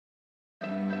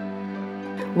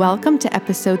Welcome to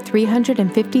episode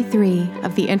 353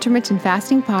 of the Intermittent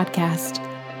Fasting Podcast.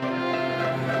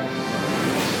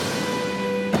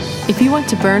 If you want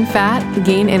to burn fat,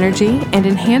 gain energy, and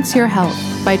enhance your health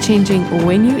by changing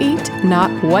when you eat,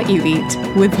 not what you eat,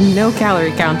 with no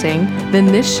calorie counting, then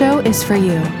this show is for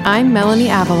you. I'm Melanie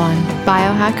Avalon,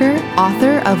 biohacker,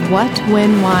 author of What,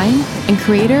 When, Wine, and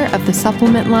creator of the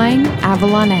supplement line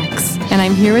Avalon X. And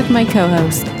I'm here with my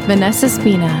co-host, Vanessa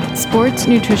Spina, sports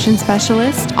nutrition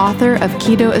specialist, author of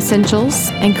Keto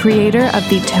Essentials, and creator of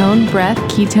the Tone Breath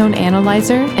Ketone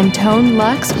Analyzer and Tone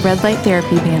Lux Red Light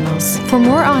Therapy panels. For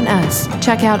more on us,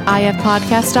 check out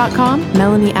ifpodcast.com,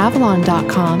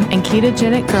 melanieavalon.com, and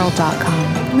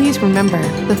ketogenicgirl.com. Please remember,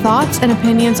 the thoughts and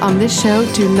opinions on this show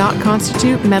do not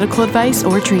constitute medical advice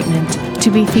or treatment. To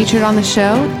be featured on the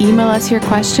show, email us your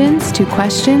questions to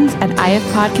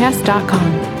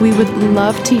questions@ifpodcast.com. We would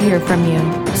love to hear from you.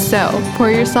 So, pour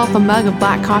yourself a mug of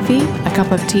black coffee, a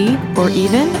cup of tea, or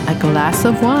even a glass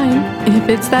of wine, if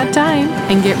it's that time,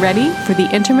 and get ready for the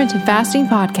Intermittent Fasting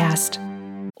Podcast.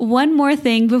 One more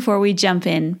thing before we jump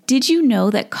in. Did you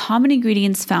know that common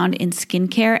ingredients found in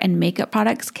skincare and makeup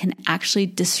products can actually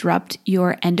disrupt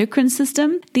your endocrine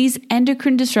system? These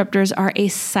endocrine disruptors are a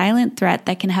silent threat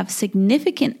that can have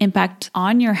significant impact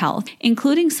on your health,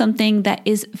 including something that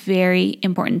is very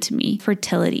important to me,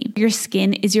 fertility. Your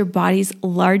skin is your body's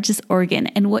largest organ,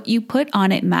 and what you put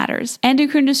on it matters.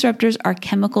 Endocrine disruptors are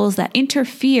chemicals that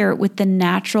interfere with the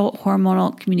natural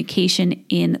hormonal communication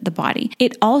in the body.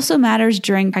 It also matters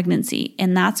during pregnancy,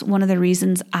 and that's one of the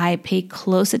reasons I pay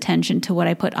close attention to what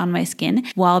I put on my skin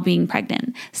while being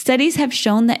pregnant. Studies have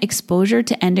shown that exposure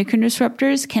to endocrine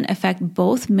disruptors can affect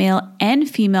both male and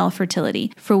female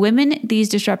fertility. For women, these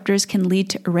disruptors can lead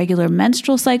to irregular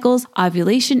menstrual cycles,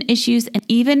 ovulation issues, and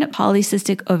even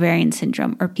polycystic ovarian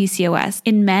syndrome, or PCOS.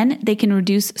 In men, they can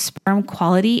reduce sperm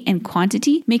quality and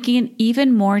quantity, making it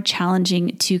even more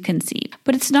challenging to conceive.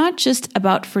 But it's not just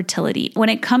about fertility. When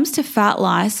it comes to fat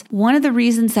loss, one of the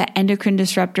reasons that endocrine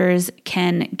disruptors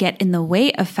can get in the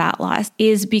way of fat loss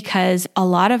is because a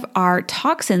lot of our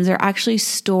toxins are actually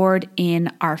stored in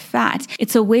our fat.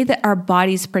 It's a way that our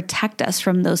bodies protect us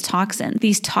from those toxins.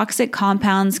 These toxic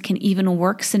compounds can even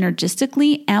work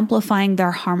synergistically, amplifying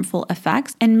their harmful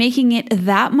effects and making it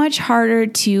that much harder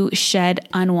to shed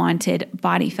unwanted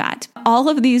body fat. All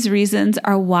of these reasons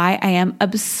are why I am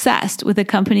obsessed with a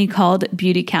company called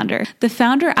Beautycounter. The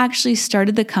founder actually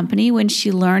started the company when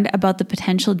she learned about the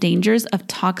potential dangers of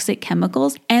toxic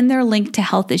chemicals and their link to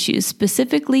health issues,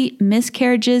 specifically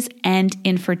miscarriages and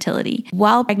infertility.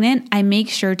 While pregnant, I make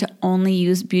sure to only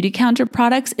use Beautycounter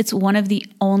products. It's one of the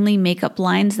only makeup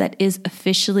lines that is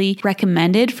officially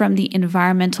recommended from the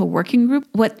Environmental Working Group.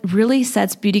 What really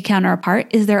sets Beautycounter apart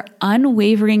is their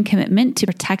unwavering commitment to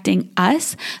protecting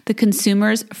us, the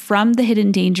consumers, from the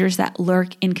hidden dangers that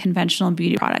lurk in conventional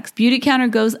beauty products.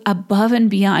 Beautycounter goes above and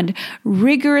beyond,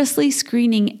 rigorously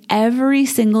screening every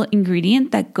single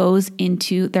ingredient that goes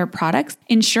into their products,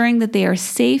 ensuring that they are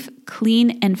safe,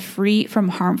 clean, and free from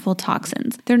harmful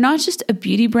toxins. They're not just a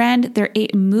beauty brand, they're a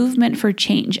movement for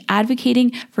change,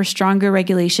 advocating for stronger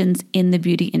regulations in the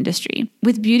beauty industry.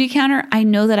 With Beautycounter, I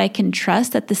know that I can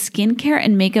trust that the skincare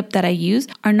and makeup that I use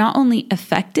are not only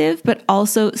effective, but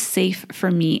also safe for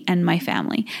me and my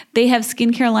family. They have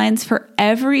skincare lines for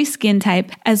every skin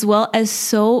type, as well as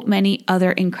so many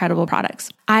other incredible products.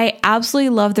 I absolutely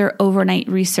love their overnight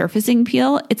resurfacing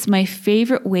peel. It's my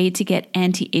favorite way to get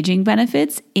anti-aging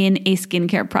benefits in a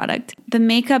skincare product. The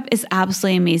makeup is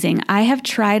absolutely amazing. I have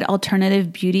tried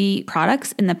alternative beauty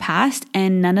products in the past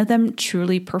and none of them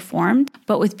truly performed.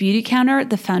 But with Beautycounter,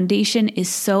 the foundation is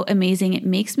so amazing. It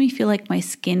makes me feel like my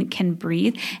skin can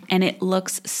breathe and it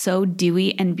looks so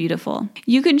dewy and beautiful.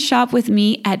 You can shop with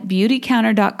me at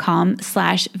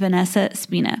beautycounter.com/Vanessa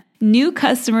Spina. New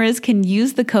customers can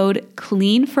use the code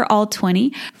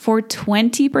CLEANFORALL20 for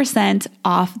 20%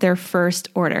 off their first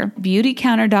order.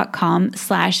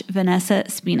 Beautycounter.com/Vanessa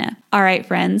Spina. All right,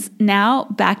 friends, now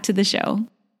back to the show.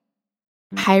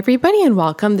 Hi, everybody, and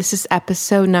welcome. This is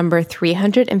episode number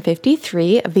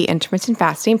 353 of the Intermittent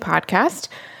Fasting Podcast.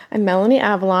 I'm Melanie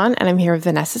Avalon, and I'm here with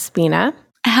Vanessa Spina.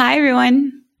 Hi,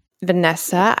 everyone.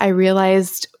 Vanessa, I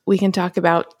realized we can talk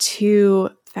about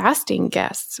two fasting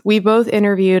guests. We both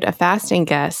interviewed a fasting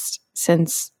guest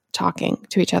since talking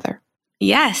to each other.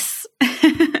 Yes.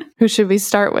 Who should we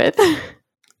start with?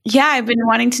 Yeah, I've been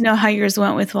wanting to know how yours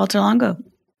went with Walter Longo.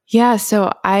 Yeah,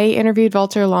 so I interviewed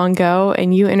Walter Longo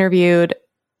and you interviewed,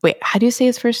 wait, how do you say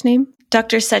his first name?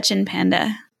 Dr. Sachin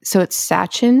Panda. So it's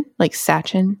Sachin, like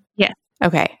Sachin? Yeah.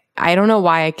 Okay. I don't know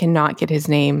why I cannot get his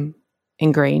name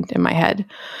ingrained in my head.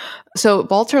 So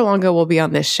Walter Longo will be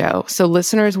on this show. So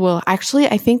listeners will actually,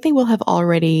 I think they will have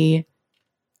already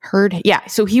heard. Yeah.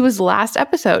 So he was last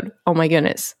episode. Oh my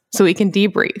goodness. So we can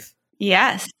debrief.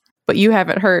 Yes. But you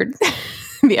haven't heard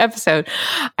the episode.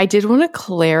 I did want to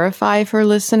clarify for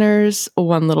listeners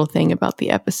one little thing about the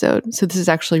episode. So this is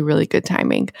actually really good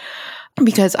timing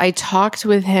because I talked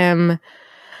with him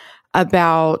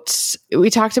we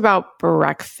talked about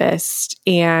breakfast,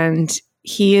 and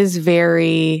he is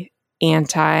very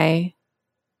anti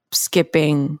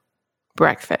skipping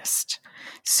breakfast.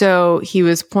 So he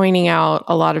was pointing out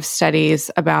a lot of studies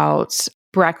about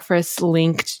breakfast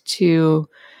linked to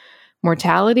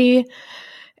mortality.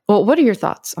 Well, what are your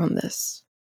thoughts on this?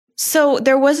 So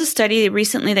there was a study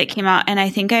recently that came out, and I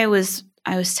think I was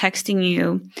texting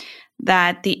you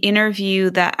that the interview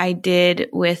that I did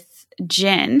with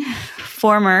Jen,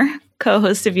 former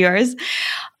co-host of yours,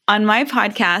 on my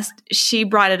podcast, she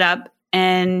brought it up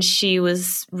and she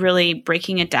was really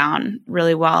breaking it down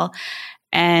really well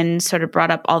and sort of brought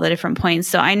up all the different points.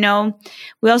 So I know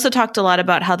we also talked a lot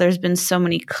about how there's been so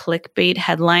many clickbait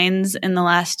headlines in the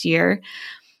last year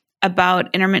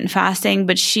about intermittent fasting,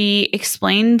 but she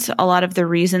explained a lot of the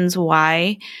reasons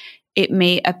why it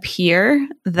may appear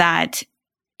that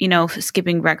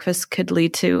skipping breakfast could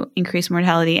lead to increased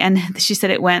mortality. And she said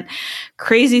it went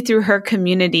crazy through her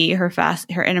community, her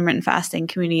intermittent fasting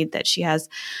community that she has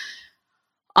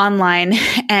online.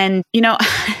 And,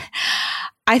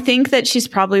 I think that she's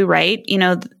probably right.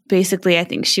 Basically, I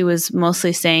think she was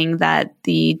mostly saying that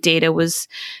the data was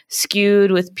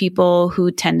skewed with people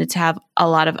who tended to have a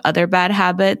lot of other bad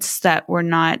habits that were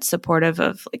not supportive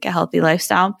of like a healthy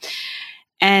lifestyle.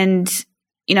 And,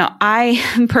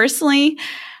 I personally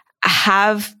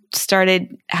have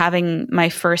started having my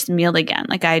first meal again.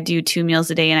 Like I do 2 meals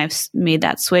a day and I've made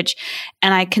that switch.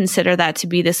 And I consider that to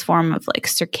be this form of like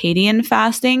circadian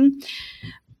fasting.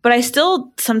 But I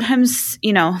still sometimes,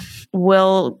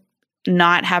 will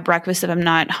not have breakfast if I'm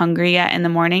not hungry yet in the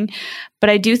morning.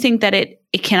 But I do think that it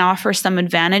can offer some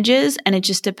advantages, and it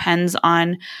just depends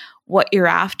on what you're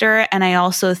after. And I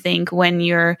also think when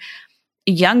you're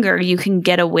younger, you can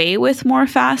get away with more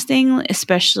fasting,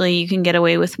 especially you can get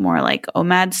away with more like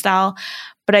OMAD style.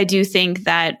 But I do think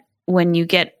that when you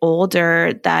get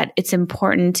older, that it's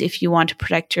important if you want to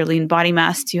protect your lean body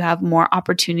mass to have more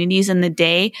opportunities in the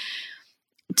day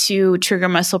to trigger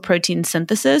muscle protein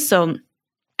synthesis. So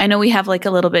I know we have like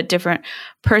a little bit different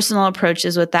personal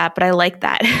approaches with that, but I like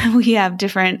that. We have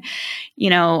different,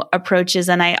 approaches.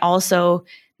 And I also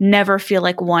never feel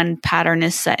like one pattern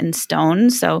is set in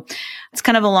stone. So it's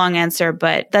kind of a long answer,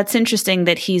 but that's interesting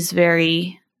that he's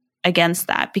very against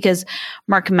that, because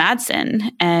Mark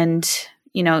Madsen and,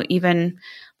 even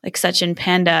like Sachin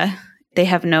Panda, they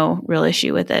have no real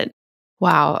issue with it.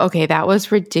 Wow. Okay. That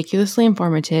was ridiculously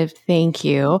informative. Thank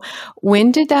you.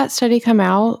 When did that study come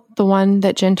out? The one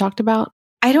that Jen talked about?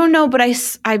 I don't know, but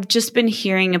I've just been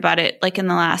hearing about it like in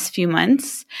the last few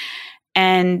months.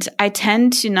 And I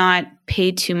tend to not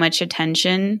pay too much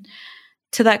attention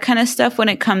to that kind of stuff when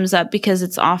it comes up, because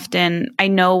it's often, I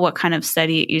know what kind of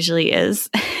study it usually is.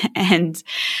 And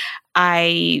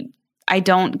I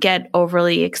don't get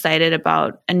overly excited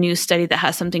about a new study that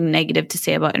has something negative to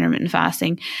say about intermittent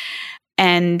fasting.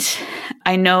 And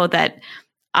I know that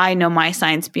I know my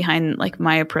science behind like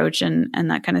my approach and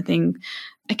that kind of thing.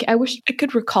 I wish I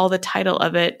could recall the title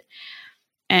of it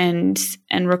and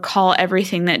recall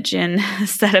everything that Jen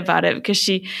said about it, because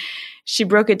she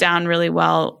broke it down really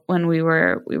well when we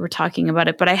were talking about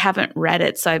it, but I haven't read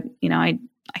it. So I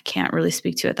can't really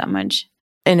speak to it that much.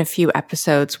 In a few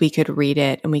episodes, we could read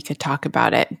it and we could talk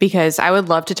about it, because I would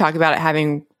love to talk about it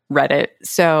having read it.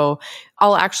 So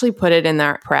I'll actually put it in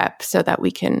our prep so that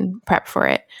we can prep for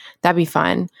it. That'd be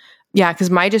fun. Yeah, because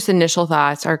my just initial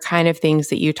thoughts are kind of things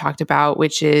that you talked about,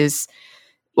 which is,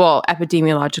 well,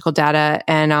 epidemiological data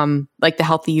and like the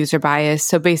healthy user bias.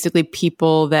 So basically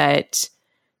people that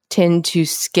tend to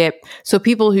skip. So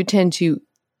people who tend to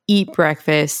eat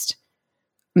breakfast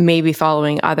may be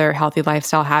following other healthy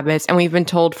lifestyle habits. And we've been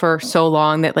told for so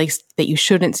long that that you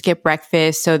shouldn't skip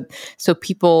breakfast. So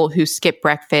people who skip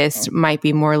breakfast might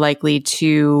be more likely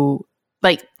to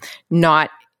like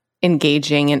not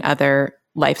engaging in other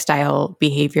lifestyle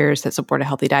behaviors that support a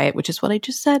healthy diet, which is what I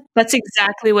just said. That's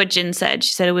exactly what Jen said.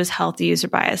 She said it was healthy user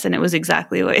bias, and it was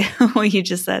exactly what you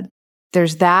just said.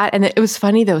 there's that. And it was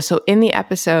funny though. So in the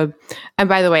episode, and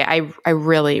by the way, I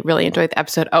really, really enjoyed the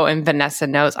episode. Oh, and Vanessa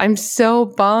knows. I'm so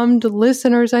bummed,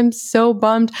 listeners. I'm so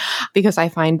bummed because I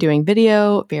find doing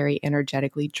video very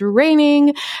energetically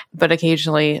draining, but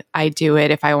occasionally I do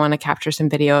it if I want to capture some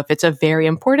video, if it's a very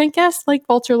important guest like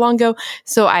Walter Longo.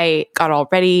 So I got all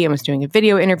ready and was doing a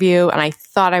video interview, and I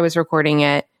thought I was recording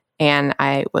it. And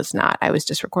I was not. I was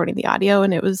just recording the audio,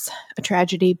 and it was a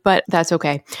tragedy, but that's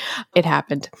okay. It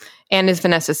happened. And as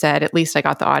Vanessa said, at least I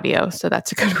got the audio, so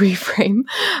that's a good reframe.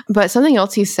 But something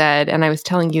else he said, and I was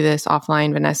telling you this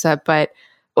offline, Vanessa, but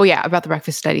about the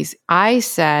breakfast studies. I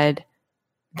said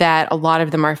that a lot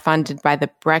of them are funded by the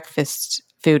breakfast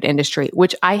food industry,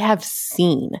 which I have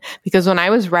seen. Because when I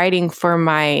was writing for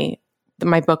my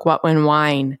book, What When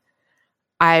Wine,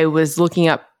 I was looking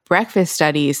up breakfast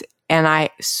studies. And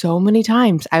so many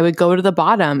times I would go to the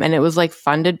bottom and it was like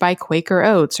funded by Quaker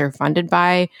Oats or funded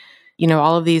by,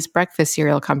 all of these breakfast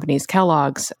cereal companies,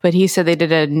 Kellogg's. But he said they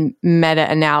did a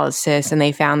meta-analysis and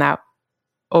they found that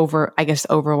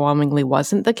overwhelmingly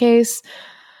wasn't the case.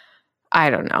 I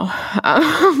don't know.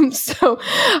 So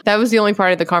that was the only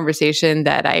part of the conversation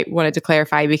that I wanted to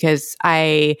clarify because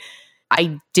I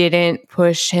didn't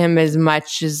push him as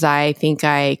much as I think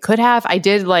I could have. I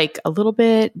did like a little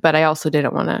bit, but I also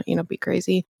didn't want to, be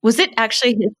crazy. Was it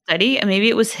actually his study? Maybe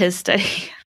it was his study.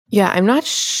 Yeah, I'm not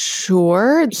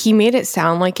sure. He made it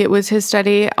sound like it was his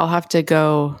study. I'll have to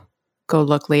go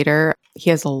look later. He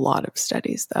has a lot of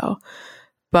studies though.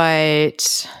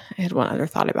 But I had one other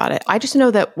thought about it. I just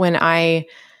know that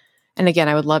and again,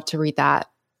 I would love to read that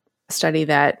study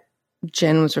that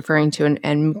Jen was referring to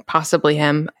and possibly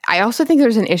him. I also think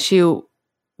there's an issue,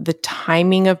 the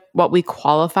timing of what we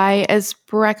qualify as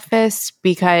breakfast,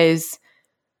 because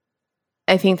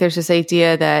I think there's this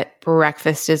idea that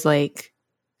breakfast is like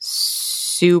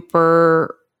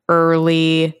super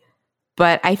early,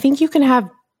 but I think you can have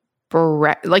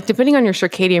depending on your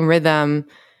circadian rhythm.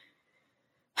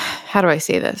 How do I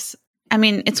say this? I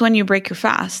mean, it's when you break your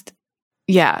fast.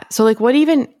 Yeah. So like what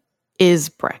even is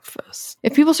breakfast?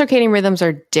 If people's circadian rhythms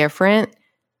are different,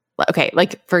 okay,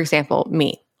 like for example,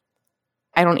 me,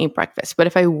 I don't eat breakfast, but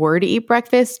if I were to eat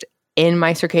breakfast in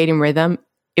my circadian rhythm,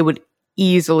 it would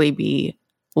easily be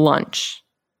lunch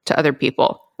to other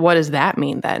people. What does that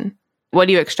mean then? What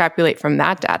do you extrapolate from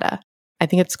that data? I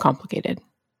think it's complicated.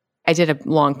 I did a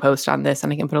long post on this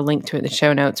and I can put a link to it in the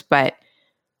show notes, but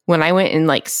when I went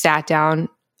and sat down,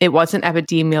 it wasn't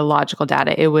epidemiological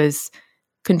data. It was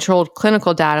controlled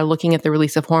clinical data looking at the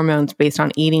release of hormones based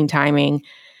on eating timing.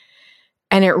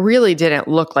 And it really didn't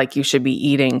look like you should be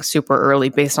eating super early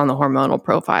based on the hormonal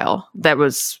profile that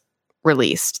was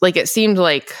released. It seemed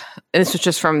like, and this was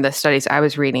just from the studies I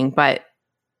was reading, but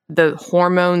the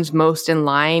hormones most in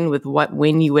line with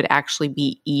when you would actually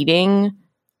be eating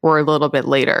were a little bit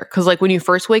later. Because when you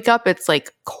first wake up, it's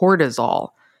like cortisol.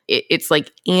 It's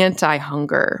like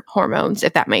anti-hunger hormones,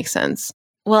 if that makes sense.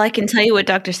 Well, I can tell you what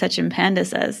Dr. Sechin Panda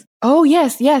says. Oh,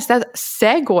 yes. That's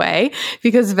segue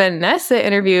because Vanessa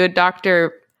interviewed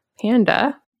Dr.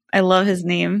 Panda. I love his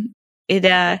name.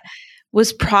 It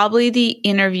was probably the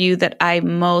interview that I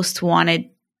most wanted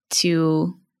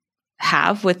to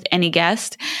have with any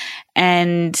guest.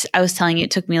 And I was telling you,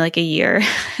 it took me like a year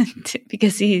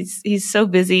because he's so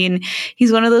busy and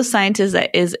he's one of those scientists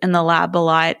that is in the lab a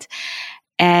lot.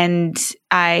 And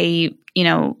I,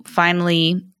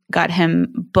 finally got him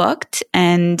booked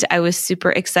and I was super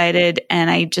excited. And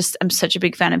I'm such a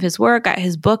big fan of his work.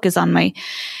 His book is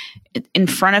in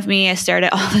front of me. I stare at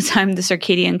it all the time, The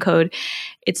Circadian Code.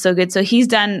 It's so good. So he's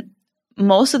done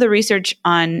most of the research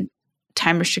on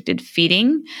time restricted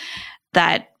feeding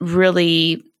that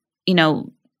really,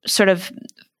 sort of,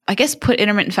 I guess, put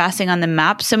intermittent fasting on the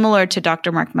map, similar to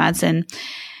Dr. Mark Madsen.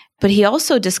 But he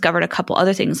also discovered a couple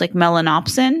other things like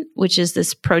melanopsin, which is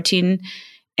this protein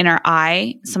in our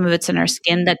eye. Some of it's in our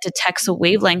skin that detects the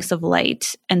wavelengths of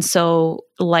light. And so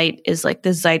light is like the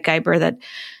Zeitgeber that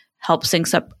helps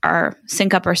sync up our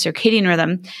circadian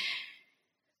rhythm.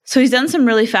 So he's done some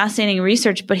really fascinating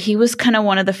research, but he was kind of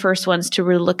one of the first ones to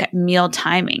really look at meal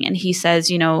timing. And he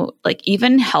says,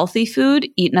 even healthy food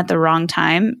eaten at the wrong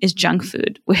time is junk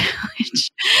food,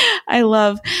 which I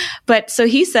love. But so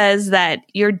he says that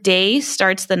your day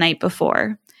starts the night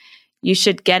before. You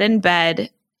should get in bed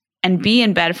and be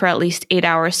in bed for at least 8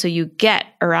 hours so you get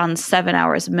around 7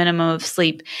 hours minimum of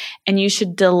sleep. And you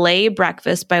should delay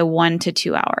breakfast by 1 to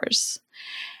 2 hours.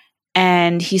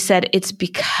 And he said it's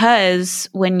because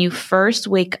when you first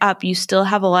wake up, you still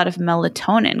have a lot of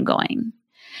melatonin going.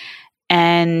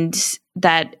 And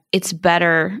that it's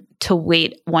better to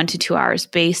wait 1 to 2 hours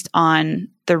based on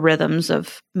the rhythms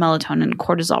of melatonin and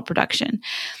cortisol production.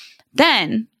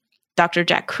 Then Dr.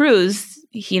 Jack Kruse,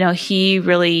 he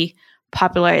really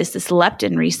popularized this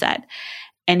leptin reset.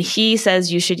 And he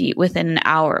says you should eat within an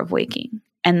hour of waking,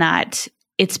 and that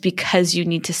it's because you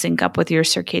need to sync up with your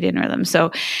circadian rhythm.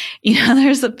 So,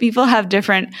 people have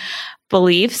different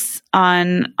beliefs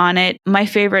on it. My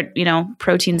favorite,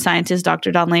 protein scientist,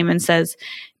 Dr. Don Layman, says,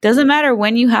 doesn't matter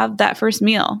when you have that first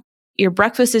meal. Your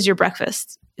breakfast is your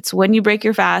breakfast. It's when you break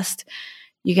your fast.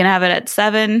 You can have it at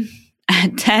 7,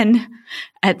 at 10,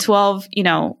 at 12,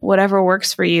 whatever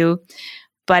works for you.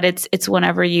 But it's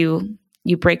whenever you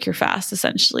break your fast,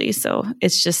 essentially. So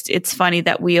it's funny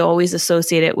that we always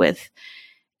associate it with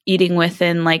eating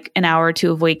within like an hour or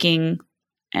two of waking,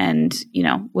 and,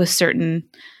 with certain,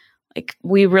 like,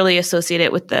 we really associate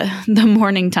it with the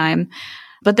morning time.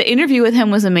 But the interview with him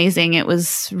was amazing. It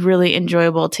was really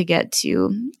enjoyable to get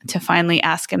to finally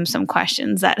ask him some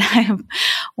questions that I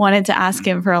wanted to ask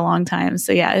him for a long time.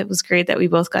 So yeah, it was great that we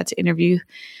both got to interview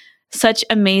such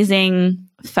amazing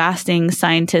fasting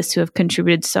scientists who have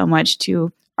contributed so much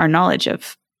to our knowledge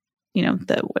of,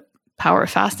 the power of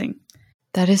fasting.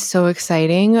 That is so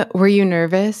exciting. Were you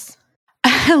nervous?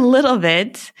 A little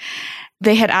bit.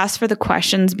 They had asked for the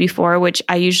questions before, which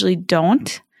I usually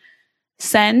don't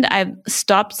send. I've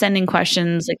stopped sending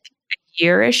questions like a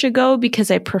year-ish ago because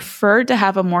I prefer to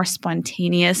have a more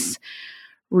spontaneous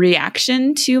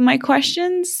reaction to my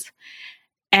questions.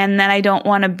 And then I don't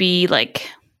want to be like,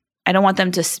 I don't want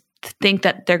them to think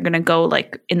that they're going to go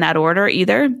like in that order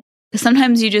either. Because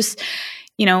sometimes you just,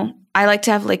 I like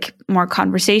to have like more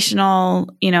conversational,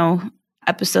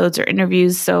 episodes or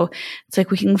interviews. So it's like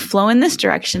we can flow in this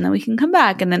direction, then we can come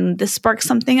back, and then this sparks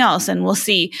something else, and we'll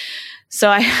see. So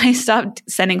I stopped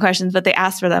sending questions, but they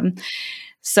asked for them.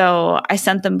 So I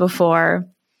sent them before.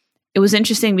 It was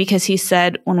interesting because he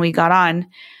said when we got on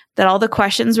that all the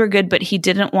questions were good, but he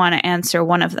didn't want to answer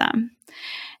one of them.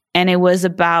 And it was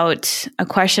about a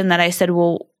question that I said,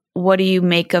 well, what do you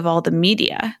make of all the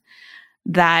media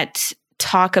that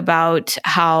talk about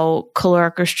how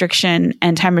caloric restriction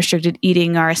and time-restricted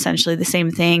eating are essentially the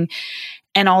same thing,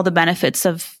 and all the benefits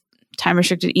of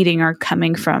time-restricted eating are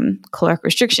coming from caloric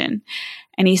restriction?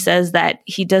 And he says that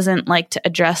he doesn't like to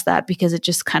address that because it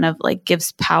just kind of like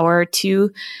gives power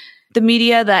to the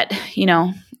media that,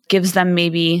 gives them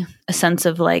maybe a sense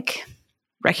of like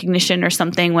recognition or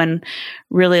something when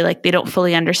really like they don't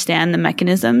fully understand the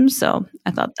mechanism. So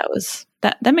I thought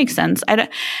that makes sense. And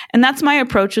that's my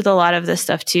approach with a lot of this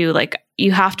stuff too. Like,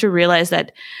 you have to realize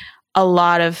that a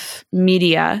lot of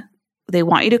media, they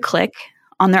want you to click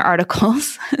on their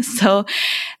articles. So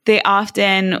they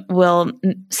often will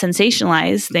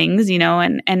sensationalize things, we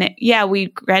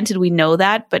know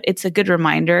that, but it's a good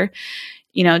reminder,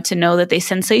 to know that they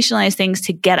sensationalize things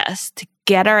to get us, to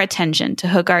get our attention, to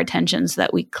hook our attention so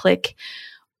that we click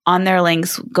on their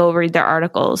links, go read their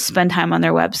articles, spend time on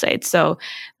their websites. So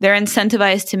they're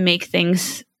incentivized to make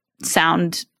things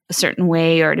sound a certain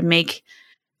way, or to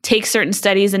take certain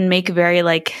studies and make very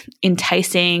like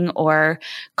enticing or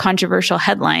controversial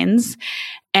headlines.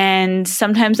 And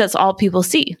sometimes that's all people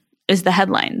see is the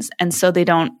headlines. And so they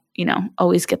don't,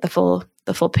 always get the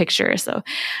full picture. So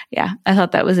yeah, I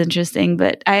thought that was interesting,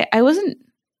 but I wasn't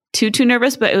too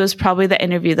nervous, but it was probably the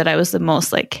interview that I was the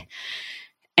most like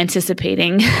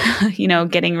anticipating,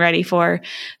 getting ready for,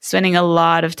 spending a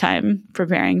lot of time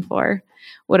preparing for.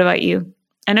 What about you?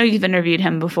 I know you've interviewed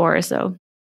him before, so.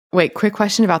 Wait, quick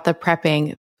question about the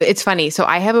prepping. It's funny. So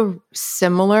I have a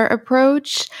similar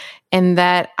approach in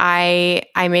that I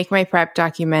make my prep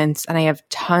documents and I have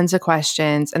tons of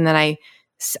questions, and then I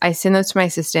send those to my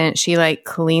assistant. She like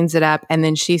cleans it up, and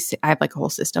then I have like a whole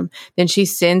system. Then she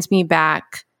sends me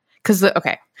back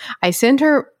I send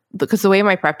her, because the way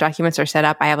my prep documents are set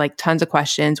up, I have like tons of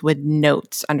questions with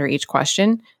notes under each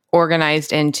question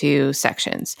organized into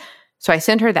sections. So I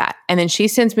send her that, and then she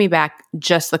sends me back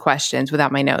just the questions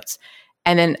without my notes.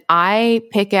 And then I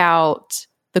pick out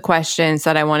the questions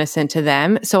that I want to send to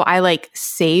them. So I like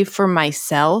save for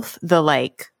myself the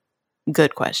like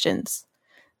good questions.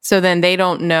 So then they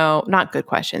don't know, not good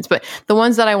questions, but the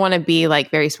ones that I want to be like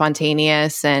very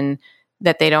spontaneous, and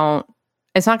that they don't,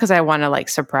 it's not because I want to like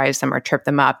surprise them or trip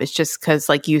them up. It's just because,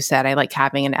 like you said, I like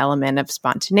having an element of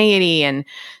spontaneity. And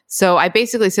so I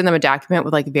basically send them a document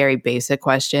with like very basic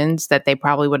questions that they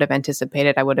probably would have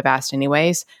anticipated I would have asked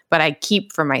anyways, but I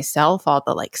keep for myself all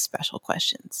the like special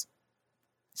questions.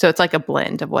 So it's like a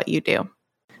blend of what you do.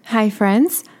 Hi,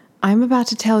 friends. I'm about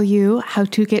to tell you how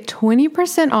to get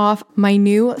 20% off my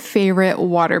new favorite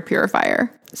water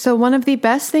purifier. So one of the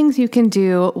best things you can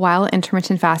do while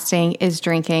intermittent fasting is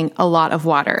drinking a lot of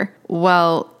water.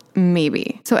 Well,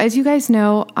 Maybe. So as you guys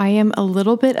know, I am a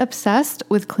little bit obsessed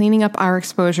with cleaning up our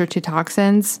exposure to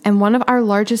toxins, and one of our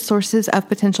largest sources of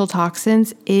potential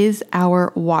toxins is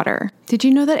our water. Did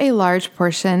you know that a large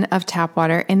portion of tap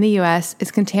water in the US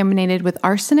is contaminated with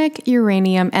arsenic,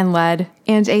 uranium, and lead?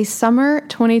 And a summer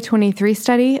 2023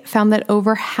 study found that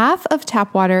over half of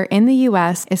tap water in the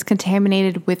US is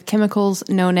contaminated with chemicals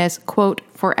known as, quote,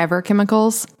 forever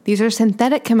chemicals. These are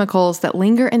synthetic chemicals that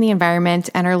linger in the environment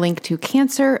and are linked to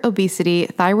cancer, obesity,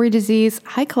 thyroid disease,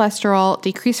 high cholesterol,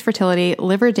 decreased fertility,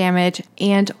 liver damage,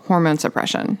 and hormone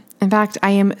suppression. In fact,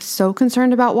 I am so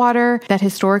concerned about water that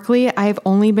historically I've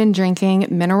only been drinking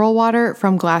mineral water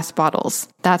from glass bottles.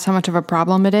 That's how much of a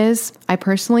problem it is. I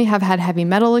personally have had heavy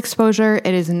metal exposure.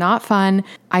 It is not fun.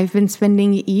 I've been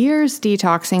spending years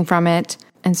detoxing from it.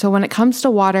 And so when it comes to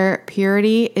water,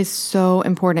 purity is so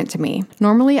important to me.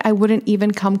 Normally, I wouldn't even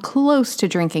come close to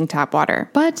drinking tap water,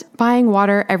 but buying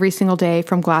water every single day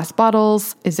from glass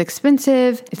bottles is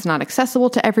expensive. It's not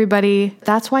accessible to everybody.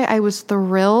 That's why I was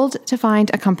thrilled to find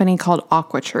a company called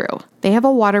AquaTrue. They have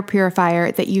a water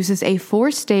purifier that uses a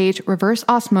 4-stage reverse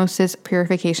osmosis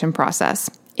purification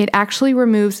process. It actually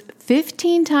removes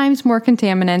 15 times more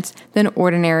contaminants than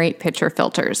ordinary pitcher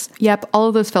filters. Yep, all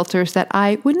of those filters that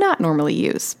I would not normally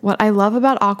use. What I love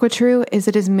about AquaTrue is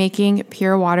it is making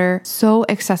pure water so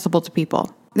accessible to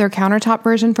people. Their countertop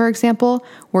version, for example,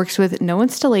 works with no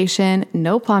installation,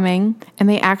 no plumbing, and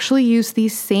they actually use the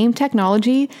same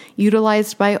technology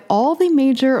utilized by all the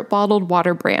major bottled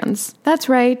water brands. That's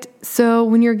right. So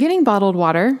when you're getting bottled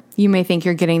water, you may think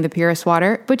you're getting the purest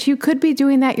water, but you could be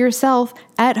doing that yourself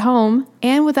at home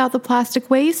and without the plastic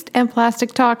waste and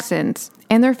plastic toxins.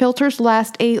 And their filters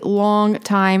last a long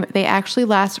time. They actually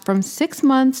last from 6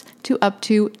 months to up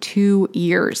to 2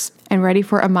 years. And ready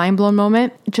for a mind-blown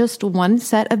moment? Just one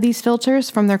set of these filters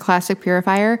from their classic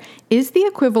purifier is the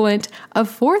equivalent of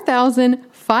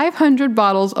 4,500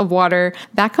 bottles of water.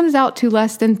 That comes out to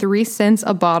less than 3 cents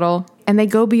a bottle. And they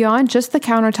go beyond just the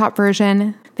countertop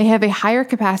version. They have a higher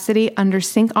capacity under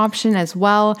sink option as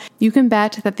well. You can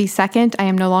bet that the second I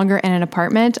am no longer in an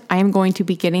apartment, I am going to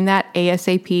be getting that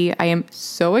ASAP. I am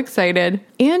so excited.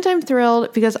 And I'm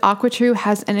thrilled because AquaTrue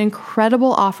has an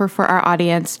incredible offer for our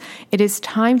audience. It is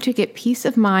time to get peace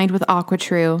of mind with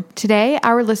AquaTrue. Today,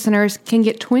 our listeners can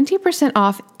get 20%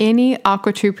 off any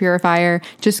AquaTrue purifier.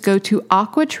 Just go to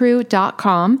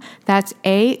aquatrue.com. That's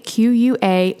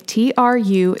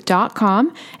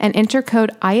AQUATRU.com and enter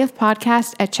code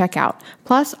IFPodcast at checkout.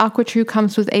 Plus, AquaTrue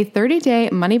comes with a 30-day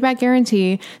money-back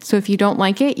guarantee, so if you don't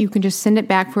like it, you can just send it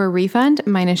back for a refund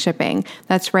minus shipping.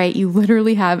 That's right, you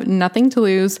literally have nothing to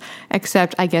lose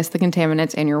except, I guess, the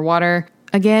contaminants in your water.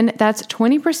 Again, that's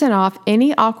 20% off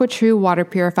any AquaTrue water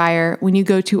purifier when you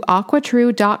go to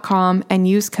aquatrue.com and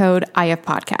use code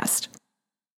IFPodcast.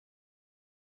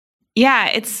 Yeah,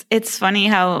 it's funny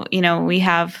how,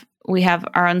 we have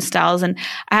our own styles. And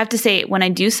I have to say, when I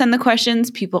do send the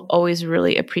questions, people always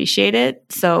really appreciate it.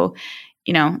 So,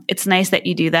 it's nice that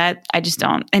you do that. I just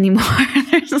don't anymore.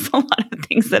 There's just a lot of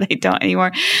things that I don't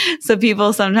anymore. So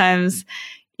people sometimes,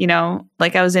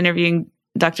 like I was interviewing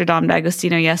Dr. Dom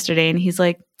D'Agostino yesterday, and he's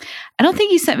like, I don't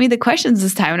think you sent me the questions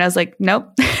this time. And I was like,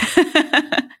 nope.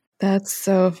 That's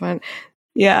so fun.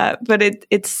 Yeah. But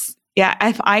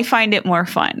I find it more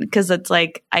fun because it's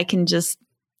like, I can just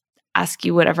ask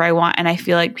you whatever I want. And I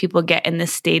feel like people get in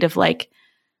this state of like,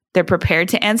 they're prepared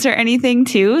to answer anything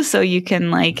too. So you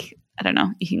can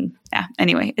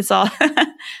anyway, it's all,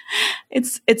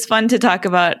 it's fun to talk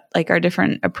about like our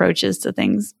different approaches to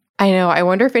things. I know. I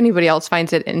wonder if anybody else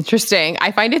finds it interesting.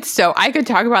 I find it I could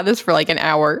talk about this for like an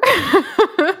hour.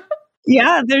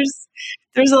 Yeah.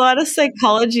 There's a lot of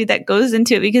psychology that goes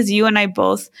into it because you and I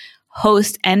both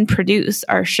host and produce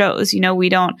our shows. We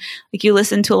don't, like, you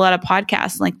listen to a lot of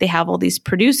podcasts, like they have all these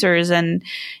producers and,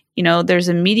 there's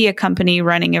a media company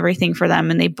running everything for them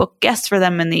and they book guests for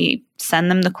them and they send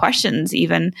them the questions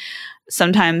even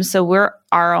sometimes. So we're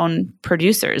our own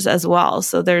producers as well.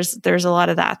 So there's a lot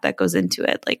of that goes into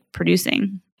it, like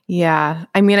producing. Yeah.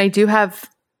 I mean, I do have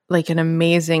like an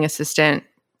amazing assistant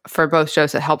for both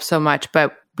shows that helps so much,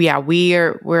 but yeah,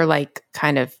 we're like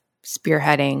kind of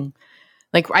spearheading.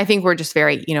 Like, I think we're just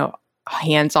very,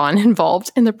 hands-on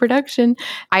involved in the production.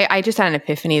 I just had an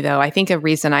epiphany, though. I think a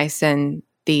reason I send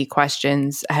the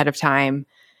questions ahead of time,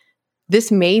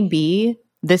 this may be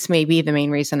the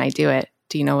main reason I do it.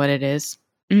 Do you know what it is?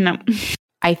 No.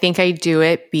 I think I do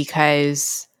it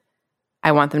because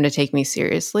I want them to take me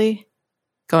seriously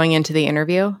going into the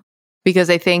interview. Because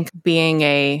I think being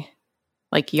a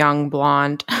like young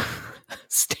blonde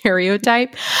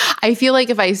stereotype, I feel like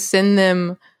if I send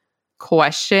them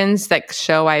questions that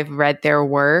show I've read their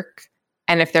work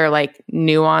And if they're like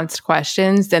nuanced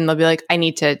questions, then they'll be like, I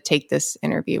need to take this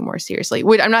interview more seriously.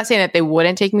 Which I'm not saying that they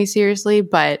wouldn't take me seriously,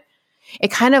 but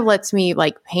it kind of lets me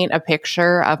like paint a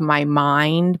picture of my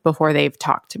mind before they've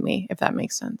talked to me, if that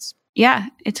makes sense. Yeah,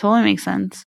 it totally makes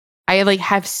sense. I like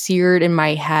have seared in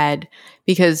my head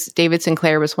because David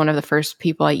Sinclair was one of the first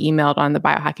people I emailed on the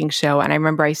biohacking show. And I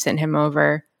remember I sent him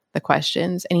over the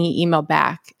questions and he emailed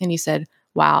back and he said,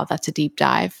 wow, that's a deep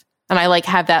dive. And I like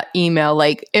have that email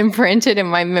like imprinted in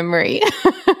my memory.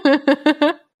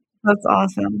 That's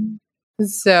awesome.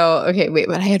 So, okay, wait,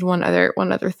 but I had one other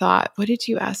thought. What did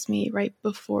you ask me right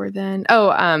before then?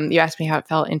 Oh, you asked me how it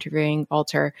felt interviewing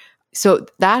Walter. So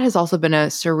that has also been a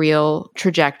surreal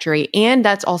trajectory. And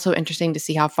that's also interesting to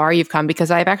see how far you've come because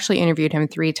I've actually interviewed him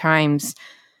 3 times.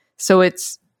 So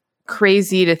it's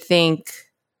crazy to think,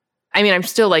 I mean, I'm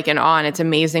still like in awe and it's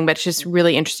amazing, but it's just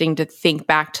really interesting to think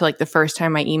back to like the first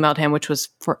time I emailed him, which was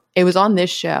it was on this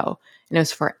show and it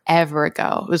was forever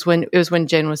ago. It was when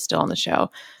Jen was still on the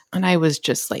show. And I was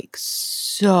just like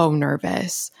so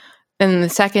nervous. And the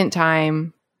second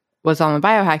time was on the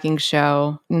biohacking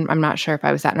show. I'm not sure if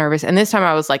I was that nervous. And this time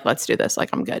I was like, let's do this. Like,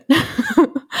 I'm good.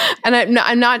 And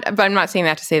I'm not saying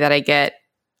that to say that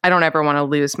I don't ever want to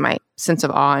lose my sense of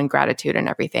awe and gratitude and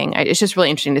everything. It's just really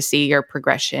interesting to see your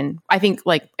progression. I think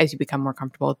like as you become more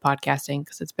comfortable with podcasting,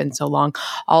 because it's been so long.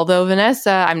 Although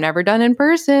Vanessa, I've never done in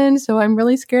person. So I'm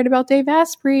really scared about Dave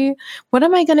Asprey. What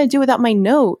am I going to do without my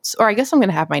notes? Or I guess I'm going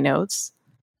to have my notes.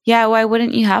 Yeah. Why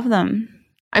wouldn't you have them?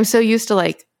 I'm so used to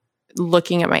like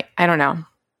looking at I don't know.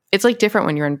 It's like different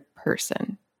when you're in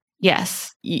person.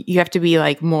 Yes. You have to be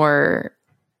like more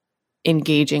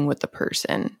engaging with the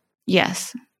person.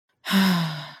 Yes. Oh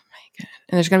my God.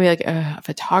 And there's going to be like a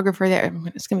photographer there.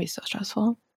 It's going to be so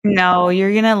stressful. No,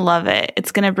 you're going to love it.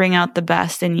 It's going to bring out the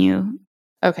best in you.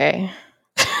 Okay.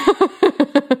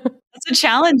 That's what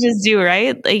challenges do,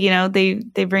 right? Like,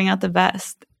 they bring out the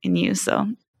best in you. So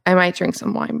I might drink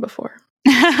some wine before.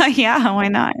 Yeah, why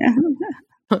not?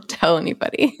 Don't tell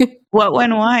anybody. What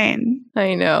when wine?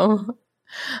 I know.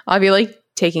 I'll be like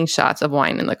taking shots of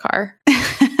wine in the car.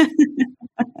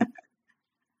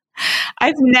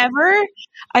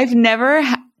 I've never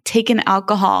taken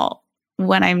alcohol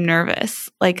when I'm nervous.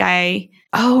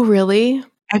 Oh, really?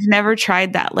 I've never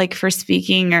tried that, like for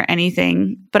speaking or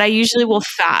anything, but I usually will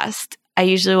fast.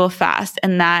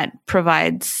 And that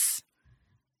provides,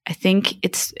 I think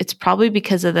it's probably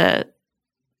because of the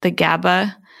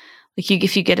GABA. Like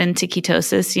if you get into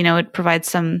ketosis, it provides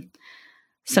some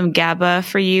GABA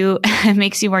for you. It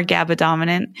makes you more GABA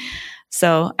dominant.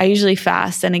 So I usually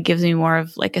fast and it gives me more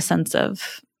of like a sense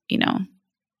of,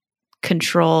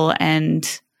 control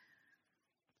and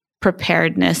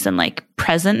preparedness and like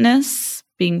presentness,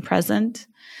 being present.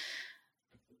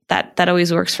 That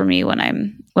always works for me when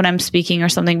I'm speaking or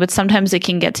something, but sometimes it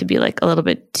can get to be like a little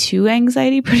bit too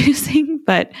anxiety producing,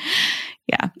 but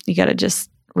yeah, you got to just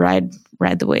ride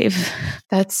the wave.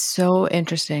 That's so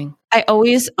interesting. I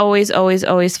always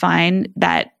find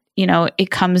that, it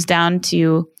comes down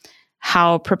to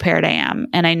how prepared I am.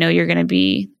 And I know you're going to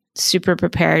be super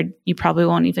prepared. You probably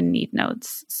won't even need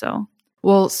notes. So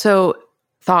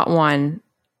thought one,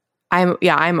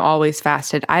 I'm always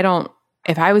fasted.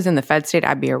 If I was in the fed state,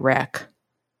 I'd be a wreck.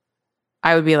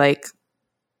 I would be like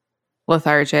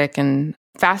lethargic, and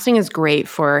fasting is great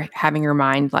for having your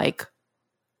mind like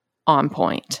on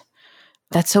point.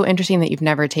 That's so interesting that you've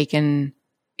never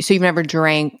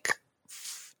drank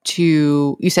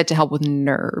you said to help with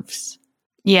nerves.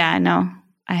 Yeah, no,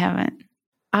 I haven't.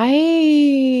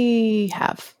 I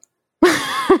have.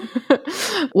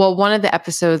 Well, one of the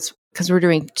episodes, because we're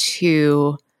doing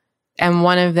 2, and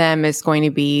one of them is going to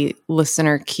be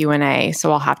listener Q&A.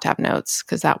 So I'll have to have notes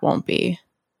because that won't be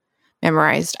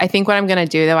memorized. I think what I'm going to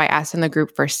do, though, I asked in the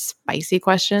group for spicy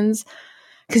questions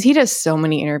because he does so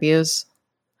many interviews.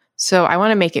 So I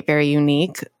want to make it very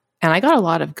unique. And I got a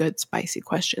lot of good spicy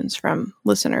questions from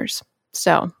listeners.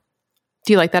 So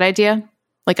do you like that idea?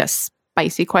 Like a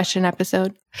spicy question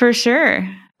episode? For sure.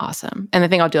 Awesome. And I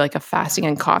think I'll do like a fasting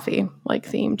and coffee like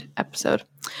themed episode.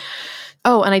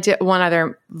 Oh, and I did one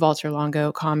other Walter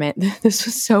Longo comment. This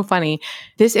was so funny.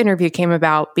 This interview came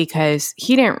about because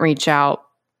he didn't reach out.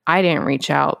 I didn't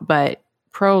reach out, but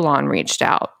ProLon reached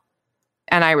out.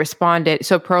 And I responded.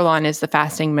 So ProLon is the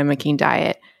fasting mimicking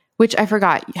diet, which I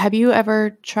forgot. Have you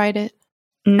ever tried it?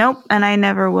 Nope. And I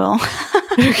never will.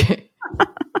 Okay.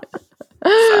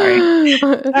 Sorry.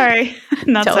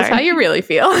 Tell us how you really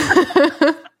feel.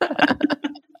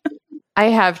 I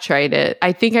have tried it.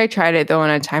 I think I tried it, though, in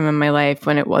a time in my life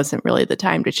when it wasn't really the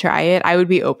time to try it. I would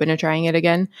be open to trying it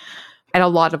again. And a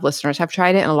lot of listeners have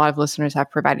tried it, and a lot of listeners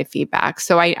have provided feedback.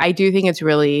 So I do think it's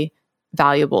really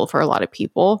valuable for a lot of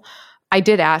people. I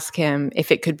did ask him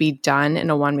if it could be done in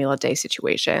a 1 meal a day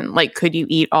situation. Like, could you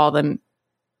eat all the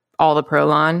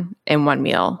ProLon in one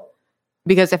meal?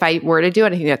 Because if I were to do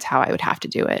it, I think that's how I would have to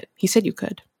do it. He said you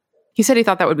could. He said he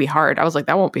thought that would be hard. I was like,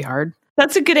 that won't be hard.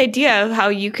 That's a good idea of how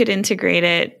you could integrate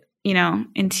it,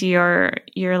 into your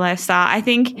lifestyle. I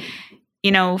think,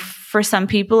 for some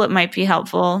people it might be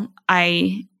helpful.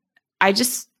 It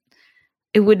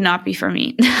would not be for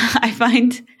me. I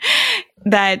find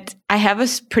that I have a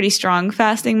pretty strong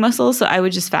fasting muscle, so I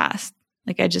would just fast.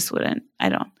 Like, I just wouldn't. I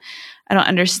don't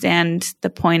understand the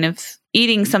point of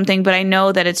eating something, but I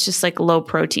know that it's just like low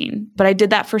protein. But I did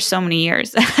that for so many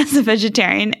years as a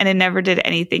vegetarian, and it never did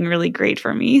anything really great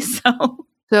for me.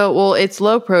 Well, it's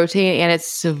low protein and it's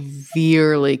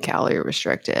severely calorie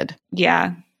restricted.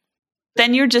 Yeah.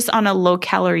 Then you're just on a low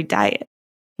calorie diet.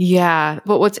 Yeah.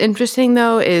 But what's interesting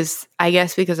though is, I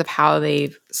guess because of how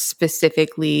they've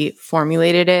specifically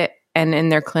formulated it and in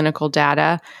their clinical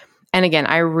data. And again,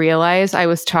 I realized I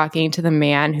was talking to the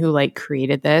man who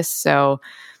created this.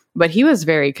 But he was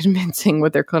very convincing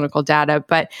with their clinical data.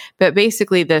 But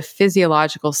basically the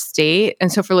physiological state.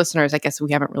 And so for listeners, I guess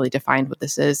we haven't really defined what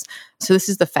this is. So this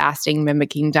is the fasting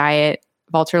mimicking diet.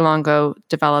 Walter Longo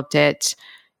developed it.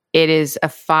 It is a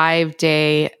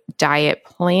 5-day diet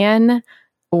plan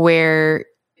where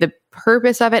the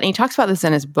purpose of it, and he talks about this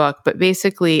in his book, but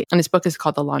basically, and his book is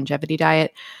called The Longevity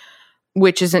Diet,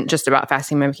 which isn't just about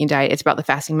fasting mimicking diet. It's about the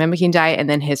fasting mimicking diet and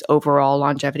then his overall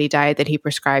longevity diet that he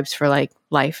prescribes for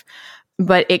life.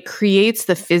 But it creates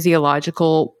the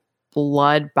physiological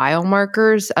blood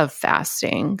biomarkers of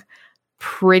fasting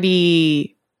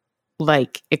pretty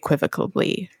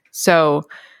equivocally. So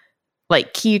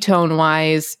ketone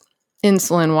wise,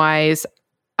 insulin wise,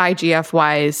 IGF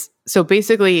wise. So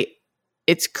basically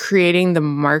it's creating the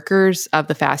markers of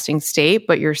the fasting state,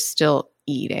 but you're still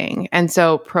eating. And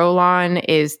so ProLon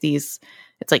is it's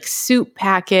like soup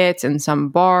packets and some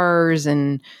bars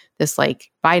and this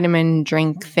vitamin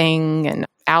drink thing and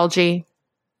algae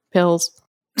pills.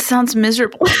 Sounds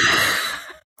miserable.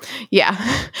 Yeah.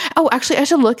 Oh, actually, I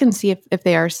should look and see if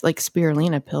they are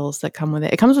spirulina pills that come with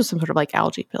it. It comes with some sort of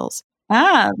algae pills.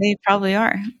 Ah, they probably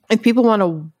are. If people want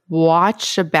to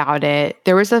watch about it,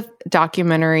 there was a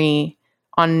documentary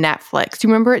on Netflix. Do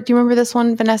you remember it? Do you remember this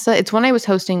one, Vanessa? It's one I was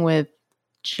hosting with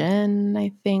Jen,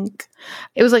 I think.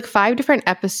 It was 5 different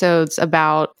episodes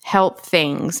about health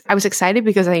things. I was excited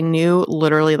because I knew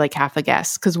literally half the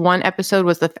guests. Because one episode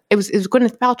was it was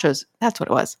Gwyneth Paltrow's. That's what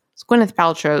it was. It's Gwyneth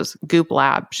Paltrow's Goop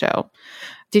Lab show.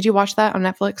 Did you watch that on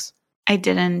Netflix? I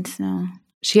didn't. No.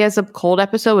 She has a cold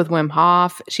episode with Wim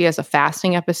Hof. She has a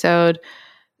fasting episode.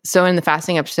 So in the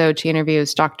fasting episode, she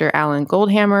interviews Dr. Alan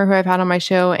Goldhammer, who I've had on my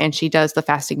show, and she does the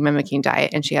fasting mimicking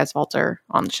diet, and she has Walter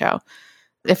on the show,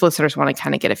 if listeners want to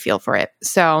kind of get a feel for it.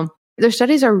 So their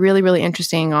studies are really, really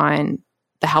interesting on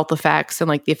the health effects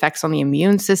and the effects on the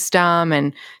immune system,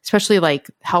 and especially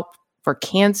help for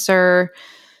cancer.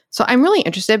 So I'm really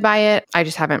interested by it. I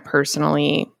just haven't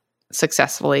personally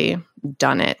successfully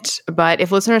done it. But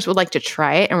if listeners would like to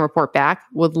try it and report back,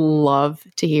 would love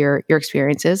to hear your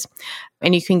experiences.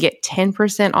 And you can get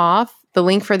 10% off. The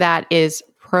link for that is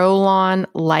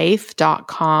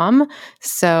ProLonLife.com.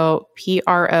 So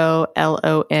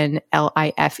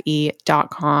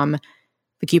ProLonlife.com.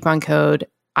 The coupon code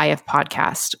IF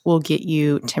Podcast will get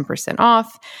you 10%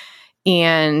 off.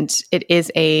 And it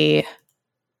is I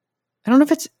don't know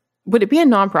if would it be a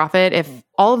nonprofit if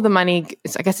all of the money,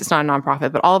 I guess it's not a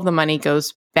nonprofit, but all of the money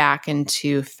goes back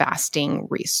into fasting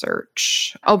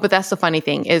research. Oh, but that's the funny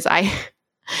thing is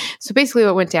so basically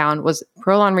what went down was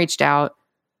ProLon reached out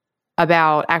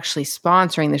about actually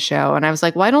sponsoring the show. And I was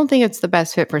like, well, I don't think it's the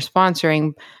best fit for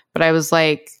sponsoring, but I was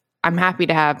like, I'm happy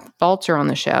to have Walter on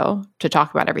the show to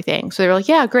talk about everything. So they were like,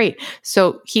 yeah, great.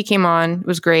 So he came on, it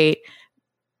was great,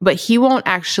 but he won't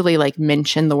actually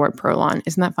mention the word ProLon.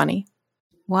 Isn't that funny?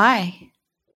 Why?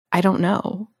 I don't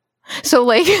know. So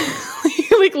literally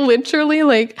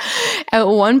at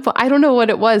one point, I don't know what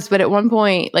it was, but at one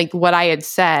point, what I had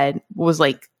said was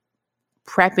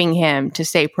prepping him to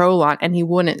say ProLon, and he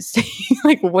wouldn't say,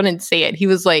 wouldn't say it. He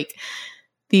was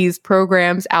these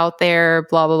programs out there,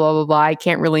 blah, blah, blah, blah, blah. I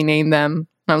can't really name them.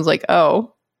 And I was like,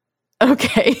 oh,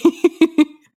 okay.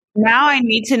 Now I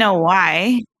need to know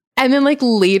why. And then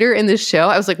later in the show,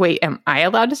 I was like, wait, am I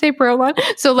allowed to say ProLon?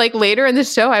 So later in the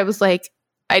show, I was like,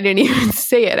 I didn't even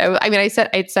say it.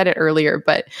 I'd said it earlier,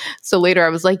 but so later I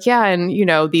was like, yeah. And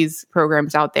these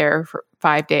programs out there for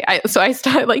 5 days. So I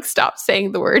stopped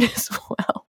saying the word as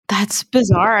well. That's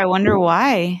bizarre. I wonder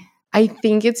why. I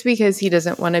think it's because he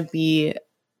doesn't want to be,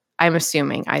 I'm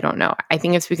assuming, I don't know. I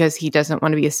think it's because he doesn't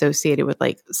want to be associated with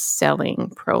like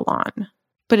selling ProLon.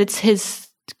 But it's his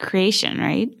creation,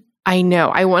 right? I know.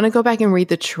 I want to go back and read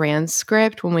the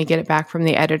transcript when we get it back from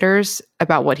the editors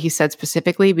about what he said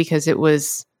specifically, because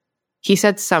he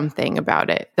said something about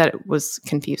it that it was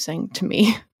confusing to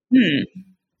me.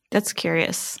 That's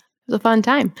curious. It was a fun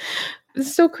time.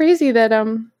 It's so crazy that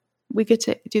we get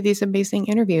to do these amazing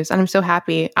interviews, and I'm so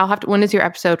happy. When does your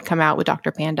episode come out with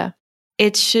Dr. Panda?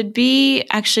 It should be,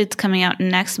 actually, it's coming out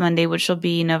next Monday, which will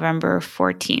be November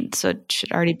 14th. So it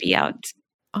should already be out.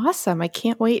 Awesome. I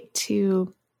can't wait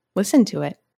to listen to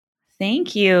it.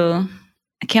 Thank you.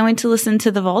 I can't wait to listen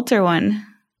to the Walter one.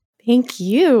 Thank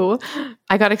you.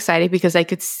 I got excited because I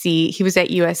could see he was at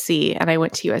USC and I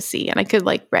went to USC and I could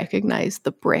like recognize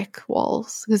the brick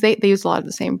walls because they use a lot of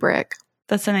the same brick.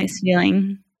 That's a nice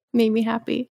feeling. Made me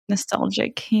happy.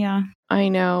 Nostalgic. Yeah. I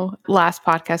know. Last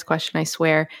podcast question, I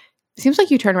swear. It seems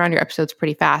like you turn around your episodes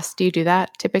pretty fast. Do you do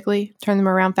that typically? Turn them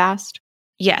around fast?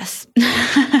 Yes.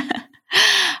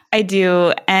 I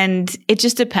do. And it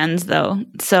just depends though.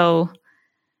 So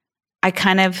I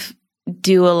kind of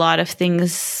do a lot of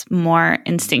things more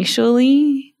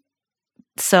instinctually.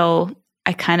 So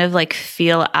I kind of like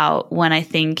feel out when I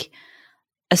think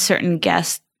a certain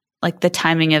guest, like the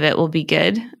timing of it will be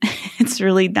good. It's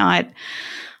really not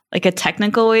like a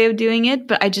technical way of doing it,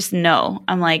 but I just know.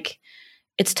 I'm like,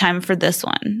 it's time for this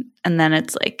one. And then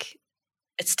it's like,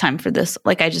 it's time for this.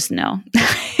 Like, I just know.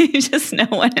 I just know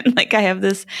when, like, I have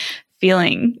this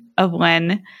feeling of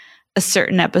when a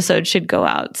certain episode should go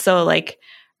out. So like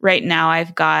right now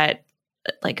I've got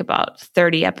like about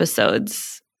 30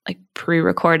 episodes like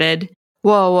pre-recorded.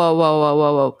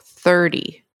 Whoa.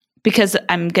 30. Because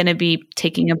I'm going to be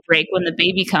taking a break when the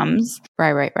baby comes.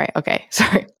 Right. Okay.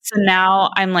 Sorry. So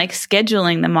now I'm like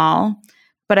scheduling them all,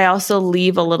 but I also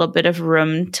leave a little bit of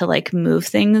room to like move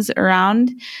things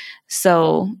around.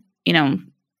 So, you know,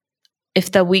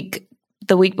 if the week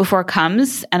before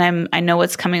comes and I know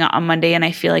what's coming out on Monday and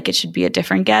I feel like it should be a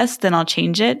different guest, then I'll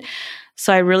change it.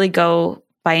 So I really go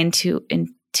by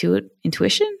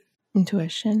intuition.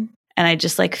 And I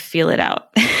just like feel it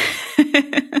out.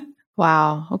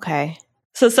 Wow. Okay.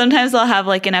 So sometimes I'll have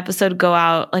like an episode go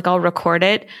out, like I'll record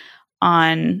it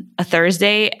on a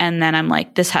Thursday and then I'm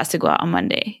like, this has to go out on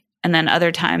Monday. And then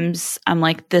other times I'm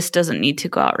like, this doesn't need to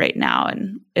go out right now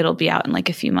and it'll be out in like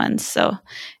a few months. So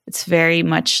it's very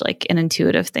much like an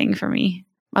intuitive thing for me.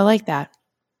 I like that.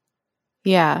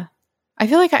 Yeah. I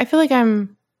feel like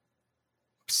I'm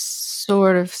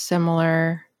sort of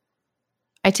similar.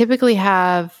 I typically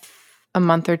have a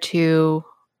month or two.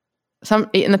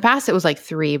 In the past it was like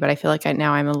 3, but I feel like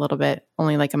now I'm a little bit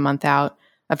only like a month out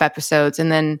of episodes.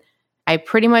 And then I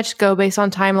pretty much go based on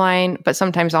timeline, but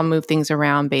sometimes I'll move things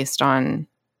around based on,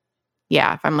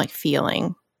 if I'm like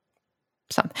feeling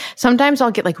something. Sometimes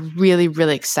I'll get like really,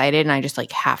 really excited and I just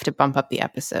like have to bump up the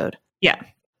episode. Yeah.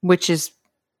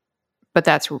 But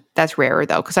that's rarer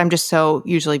though, because I'm just so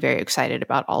usually very excited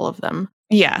about all of them.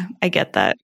 Yeah, I get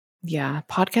that. Yeah.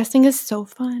 Podcasting is so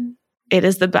fun. It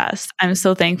is the best. I'm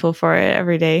so thankful for it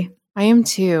every day. I am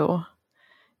too.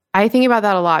 I think about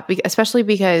that a lot, especially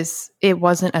because it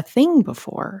wasn't a thing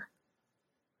before,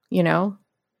 you know?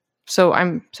 So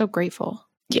I'm so grateful.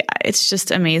 Yeah, it's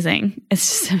just amazing. It's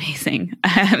just amazing.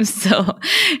 I'm so,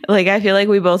 like, I feel like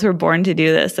we both were born to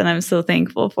do this, and I'm so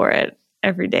thankful for it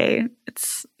every day.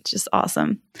 It's just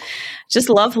awesome. Just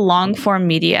love long form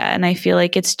media, and I feel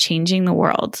like it's changing the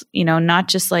world. You know, not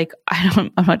just like,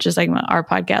 I'm not just like our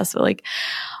podcast, but like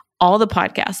all the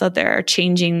podcasts out there are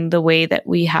changing the way that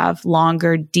we have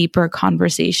longer, deeper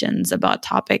conversations about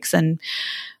topics, and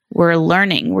we're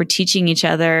learning, we're teaching each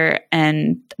other.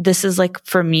 And this is like,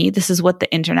 for me, this is what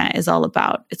the internet is all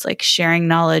about. It's like sharing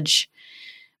knowledge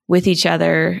with each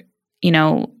other, you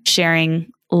know,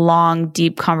 sharing long,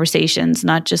 deep conversations,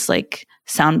 not just like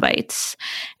sound bites,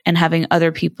 and having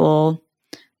other people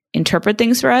interpret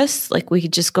things for us. Like, we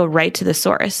could just go right to the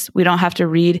source. We don't have to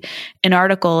read an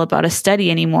article about a study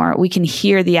anymore. We can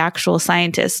hear the actual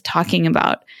scientist talking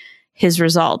about his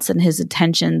results and his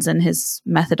intentions and his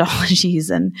methodologies.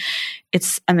 And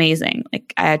it's amazing.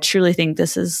 Like, I truly think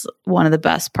this is one of the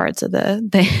best parts of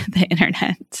the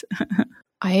internet.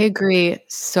 I agree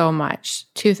so much.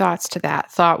 2 thoughts to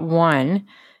that. Thought 1,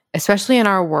 especially in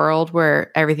our world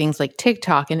where everything's like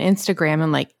TikTok and Instagram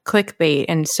and like clickbait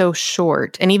and so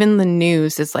short. And even the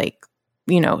news is like,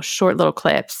 you know, short little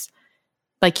clips.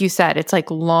 Like you said, it's like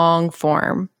long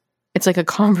form. It's like a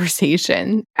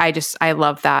conversation. I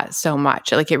love that so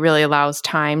much. Like, it really allows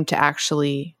time to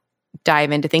actually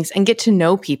dive into things and get to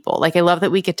know people. Like, I love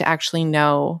that we get to actually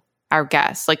know our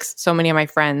guests. Like, so many of my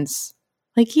friends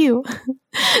like you.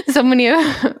 So many of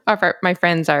my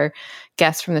friends are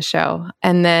guests from the show.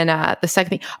 And then the second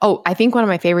thing, I think one of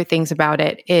my favorite things about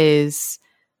it is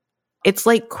it's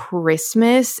like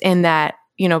Christmas in that,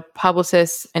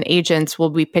 publicists and agents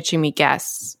will be pitching me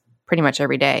guests pretty much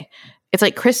every day. It's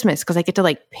like Christmas because I get to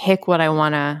like pick what I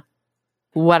want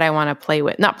to play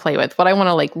with, not play with, what I want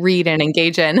to like read and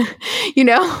engage in,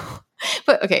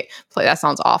 But okay, that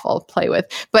sounds awful, play with.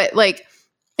 But like,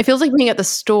 it feels like being at the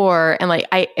store and like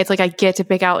it's like I get to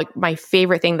pick out like my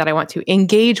favorite thing that I want to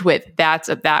engage with.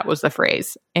 That was the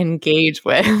phrase, engage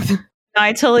with.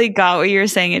 I totally got what you were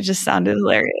saying. It just sounded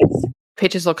hilarious.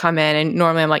 Pitches will come in and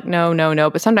normally I'm like, no.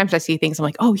 But sometimes I see things I'm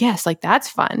like, oh yes, like that's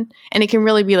fun. And it can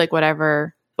really be like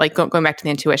whatever, like going back to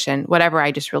the intuition, whatever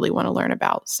I just really want to learn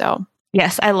about. So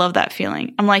yes, I love that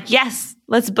feeling. I'm like, yes,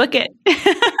 let's book it.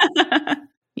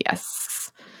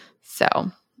 Yes. So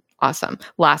awesome.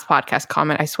 Last podcast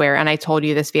comment, I swear. And I told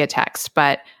you this via text,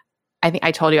 but I think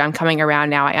I told you I'm coming around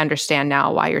now. I understand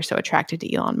now why you're so attracted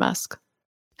to Elon Musk.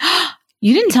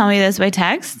 You didn't tell me this by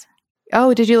text?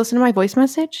 Oh, did you listen to my voice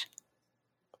message?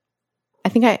 I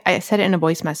think I said it in a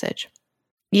voice message.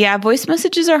 Yeah, voice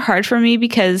messages are hard for me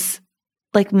because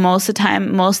like most of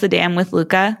the day I'm with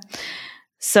Luca.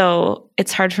 So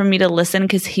it's hard for me to listen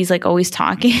because he's like always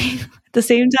talking at the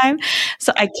same time.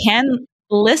 So I can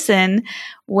listen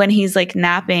when he's like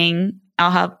napping.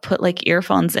 I'll have put like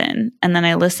earphones in and then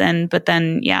I listen. But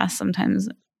then, yeah, sometimes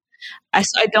I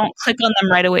don't click on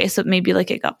them right away. So maybe like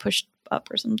it got pushed up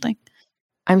or something.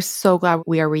 I'm so glad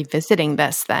we are revisiting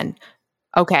this then.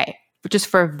 Okay, just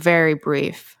for a very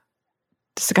brief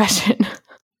discussion.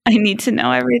 I need to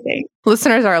know everything.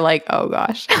 Listeners are like, oh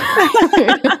gosh.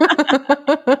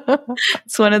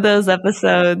 It's one of those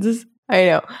episodes. I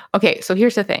know. Okay, so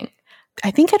here's the thing. I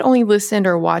think I'd only listened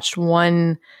or watched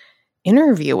one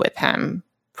interview with him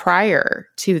prior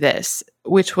to this,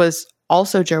 which was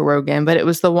also Joe Rogan, but it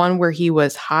was the one where he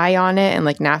was high on it and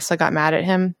like NASA got mad at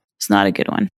him. It's not a good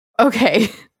one.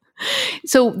 Okay.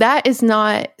 So that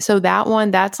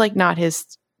one, that's like not his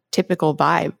typical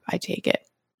vibe, I take it.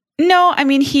 No, I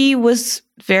mean, he was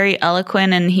very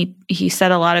eloquent and he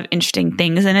said a lot of interesting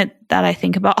things in it that I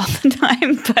think about all the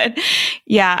time. But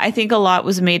yeah, I think a lot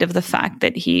was made of the fact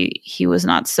that he was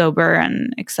not sober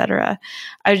and etc.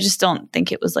 I just don't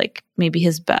think it was like maybe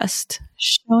his best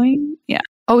showing. Yeah.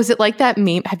 Oh, is it like that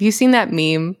meme? Have you seen that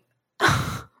meme?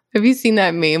 Have you seen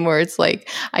that meme where it's like,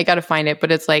 I got to find it, but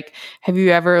it's like, have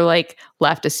you ever like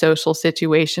left a social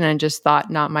situation and just thought,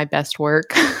 not my best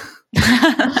work?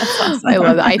 Awesome. I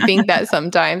love that. I think that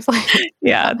sometimes.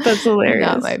 Yeah, that's hilarious.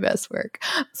 Not my best work.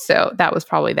 So that was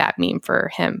probably that meme for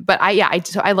him. But I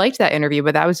liked that interview,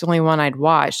 but that was the only one I'd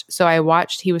watched. So I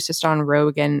watched, he was just on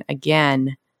Rogan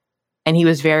again, and he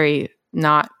was very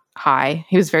not high.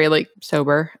 He was very like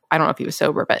sober. I don't know if he was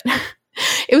sober, but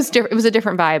it was different. It was a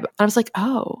different vibe. I was like,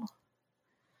 oh,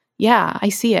 yeah, I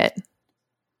see it.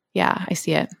 Yeah, I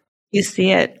see it. You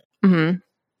see it. Mm-hmm.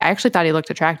 I actually thought he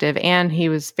looked attractive and he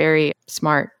was very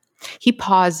smart. He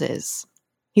pauses.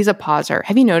 He's a pauser.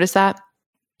 Have you noticed that?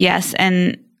 Yes.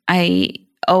 And I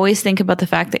always think about the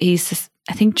fact that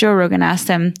I think Joe Rogan asked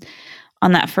him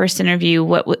on that first interview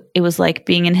what it was like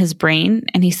being in his brain.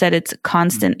 And he said it's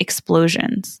constant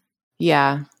explosions.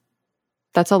 Yeah.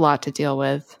 That's a lot to deal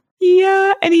with.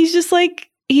 Yeah. And he's just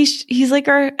like, he's like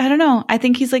I don't know. I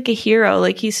think he's like a hero.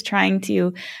 Like he's trying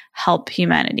to help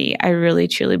humanity. I really,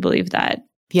 truly believe that.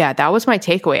 Yeah, that was my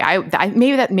takeaway.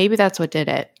 Maybe that's what did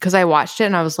it, because I watched it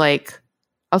and I was like,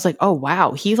 oh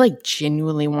wow, he like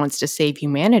genuinely wants to save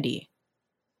humanity.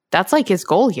 That's like his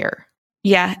goal here.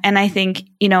 Yeah, and I think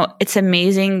it's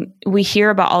amazing. We hear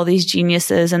about all these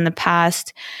geniuses in the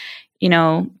past,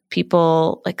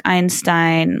 people like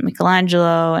Einstein,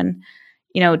 Michelangelo, and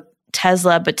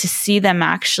Tesla, but to see them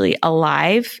actually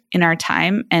alive in our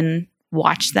time and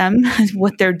watch them,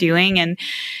 what they're doing. And,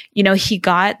 he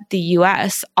got the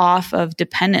US off of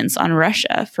dependence on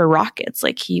Russia for rockets.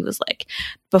 Like he was like,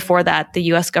 before that, the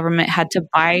US government had to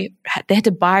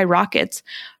buy rockets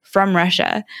from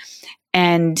Russia.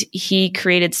 And he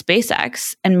created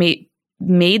SpaceX and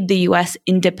made the US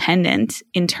independent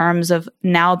in terms of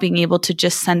now being able to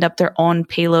just send up their own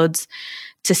payloads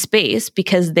to space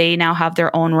because they now have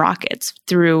their own rockets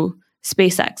through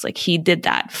SpaceX. Like he did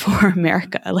that for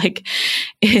America. Like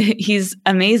he's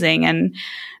amazing. And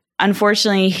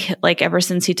unfortunately, like ever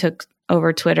since he took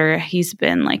over Twitter, he's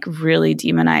been like really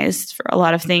demonized for a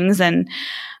lot of things. And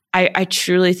I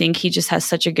truly think he just has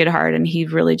such a good heart and he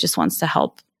really just wants to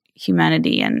help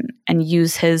humanity and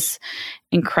use his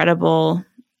incredible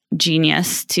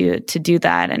genius to do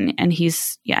that. And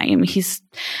he's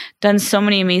done so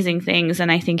many amazing things.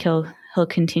 And I think he'll he'll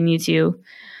continue to.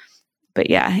 But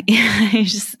yeah, he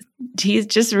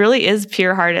just really is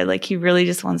pure hearted. Like he really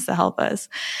just wants to help us.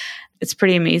 It's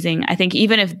pretty amazing. I think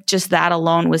even if just that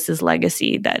alone was his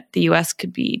legacy, that the US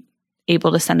could be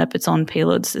able to send up its own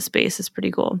payloads to space is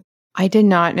pretty cool. I did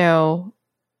not know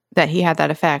that he had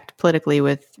that effect politically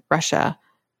with Russia.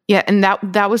 Yeah, and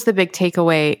that was the big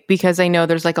takeaway, because I know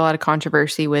there's like a lot of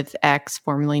controversy with X,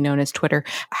 formerly known as Twitter.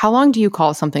 How long do you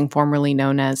call something formerly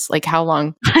known as? Like how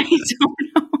long? I don't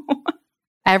know.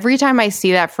 Every time I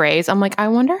see that phrase, I'm like, I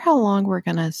wonder how long we're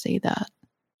going to say that.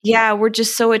 Yeah, we're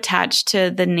just so attached to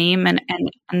the name and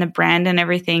the brand and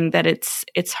everything that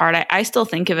it's hard. I still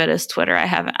think of it as Twitter.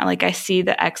 I see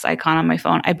the X icon on my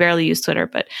phone. I barely use Twitter,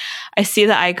 but I see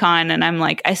the icon and I'm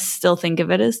like, I still think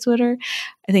of it as Twitter.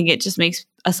 I think it just makes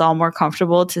us all more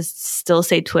comfortable to still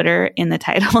say Twitter in the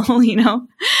title, you know?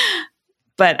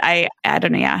 But I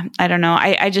don't know. Yeah, I don't know.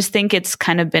 I just think it's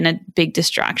kind of been a big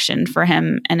distraction for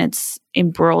him, and it's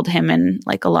embroiled him in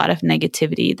like a lot of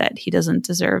negativity that he doesn't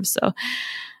deserve. So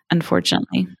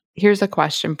unfortunately. Here's a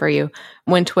question for you.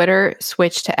 When Twitter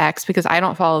switched to X, because I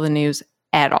don't follow the news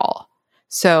at all.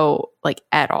 So like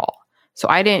at all. So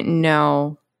I didn't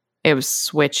know it was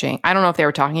switching. I don't know if they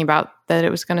were talking about that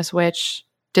it was going to switch.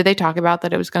 Did they talk about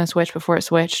that it was going to switch before it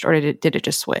switched, or did it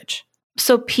just switch?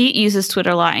 So Pete uses Twitter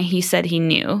a lot and he said he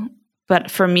knew.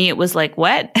 But for me, it was like,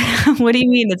 what? What do you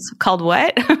mean? It's called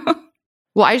what?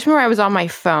 Well, I just remember I was on my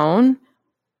phone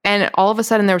and all of a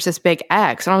sudden there was this big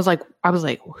X. And I was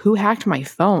like, who hacked my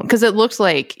phone? Because it looked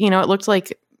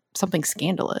like something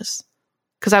scandalous.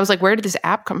 Because I was like, where did this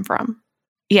app come from?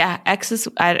 Yeah, X is,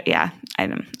 I don't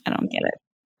get it.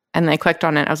 And then I clicked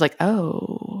on it. I was like,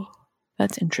 oh,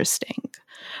 that's interesting.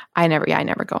 I never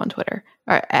go on Twitter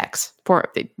or X.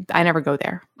 I never go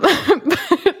there.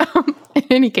 In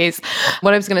any case,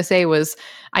 what I was going to say was,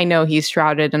 I know he's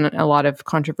shrouded in a lot of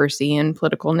controversy and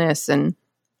politicalness, and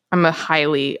I'm a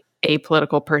highly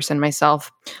apolitical person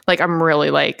myself. Like, I'm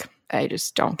really like, I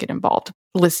just don't get involved.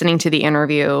 Listening to the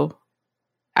interview,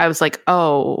 I was like,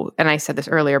 oh, and I said this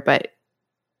earlier, but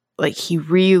like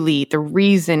the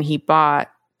reason he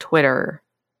bought Twitter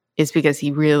is because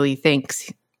he really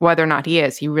thinks, whether or not he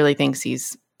is, he really thinks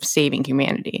he's saving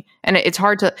humanity. And it's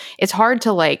hard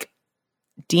to like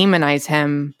demonize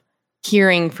him,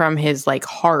 hearing from his like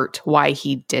heart why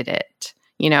he did it,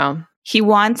 you know?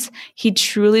 He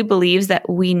truly believes that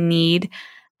we need,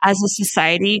 as a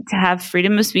society, to have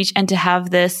freedom of speech and to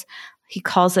have this, he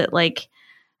calls it like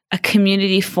a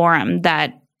community forum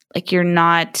that like you're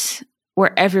not,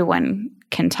 where everyone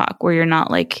can talk, where you're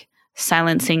not like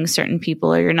silencing certain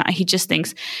people, or you're not, he just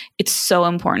thinks it's so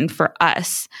important for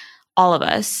us, all of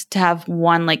us, to have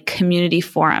one like community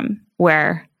forum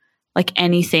where like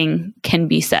anything can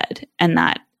be said. And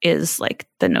that is like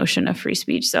the notion of free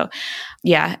speech. So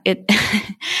yeah,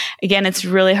 again, it's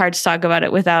really hard to talk about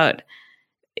it without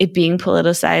it being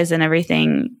politicized and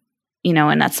everything, you know,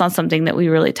 and that's not something that we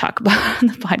really talk about on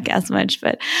the podcast much,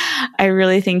 but I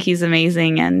really think he's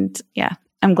amazing. And yeah,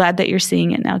 I'm glad that you're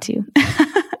seeing it now too.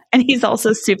 And he's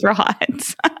also super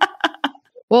hot.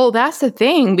 Well, that's the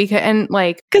thing,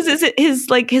 because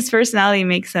his personality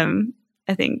makes him,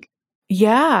 I think.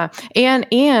 Yeah.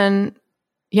 And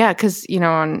yeah, because, you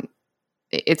know,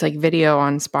 it's like video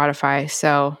on Spotify.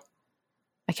 So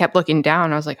I kept looking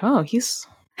down. I was like, oh, he's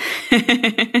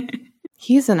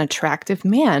an attractive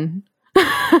man.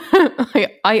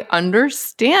 I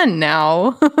understand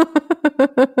now.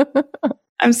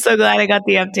 I'm so glad I got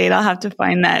the update. I'll have to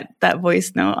find that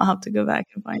voice note. I'll have to go back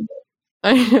and find it.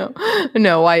 I know.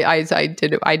 No, I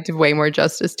did way more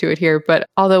justice to it here. But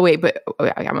I'm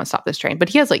gonna stop this train. But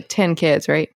he has like 10 kids,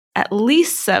 right? At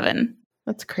least 7.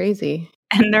 That's crazy.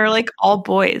 And they're like all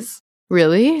boys.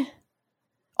 Really?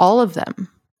 All of them?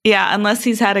 Yeah, unless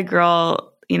he's had a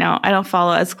girl. You know, I don't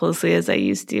follow as closely as I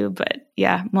used to, but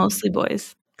yeah, mostly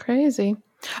boys. Crazy.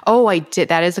 Oh, I did.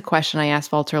 That is a question I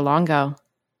asked Walter Longo.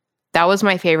 That was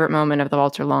my favorite moment of the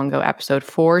Walter Longo episode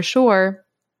for sure.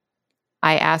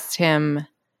 I asked him,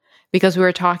 because we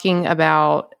were talking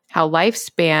about how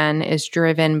lifespan is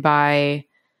driven by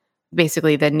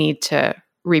basically the need to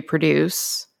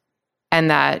reproduce, and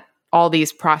that all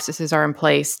these processes are in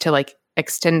place to like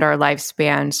extend our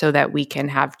lifespan so that we can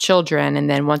have children. And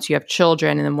then once you have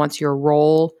children, and then once your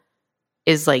role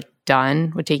is like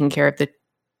done with taking care of the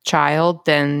child,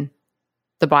 then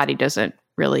the body doesn't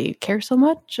really care so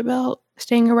much about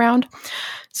staying around.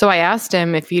 So I asked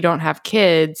him, if you don't have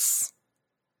kids,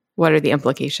 what are the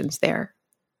implications there?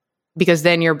 Because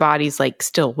then your body's like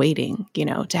still waiting, you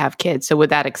know, to have kids. So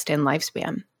would that extend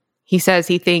lifespan? He says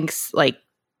he thinks like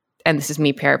and this is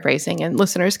me paraphrasing, and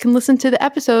listeners can listen to the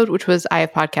episode, which was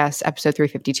IF Podcast episode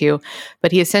 352.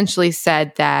 But he essentially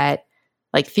said that,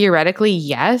 like, theoretically,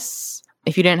 yes,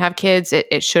 if you didn't have kids,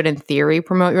 it should in theory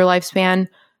promote your lifespan,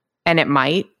 and it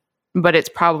might, but it's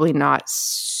probably not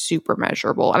super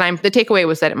measurable. And the takeaway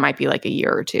was that it might be like a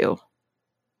year or two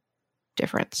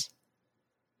difference.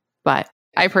 But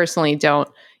I personally don't,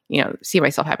 see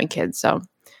myself having kids. So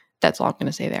that's all I'm going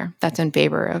to say there. That's in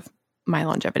favor of my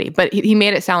longevity. But he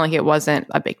made it sound like it wasn't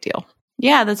a big deal.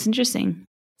 Yeah, that's interesting.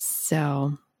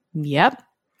 So, yep.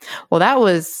 Well, that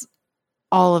was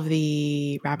all of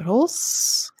the rabbit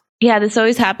holes. Yeah, this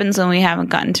always happens when we haven't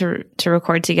gotten to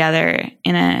record together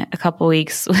in a couple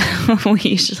weeks. We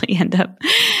usually end up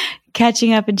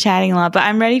catching up and chatting a lot. But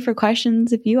I'm ready for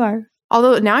questions if you are.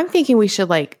 Although now I'm thinking we should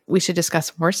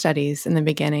discuss more studies in the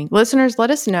beginning. Listeners, let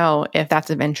us know if that's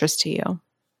of interest to you,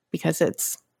 because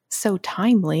it's so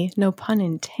timely, no pun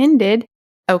intended.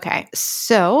 Okay,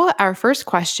 so our first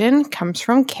question comes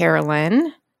from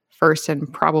Carolyn, first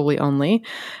and probably only,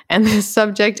 and the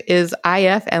subject is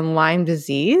IF and Lyme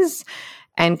disease.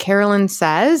 And Carolyn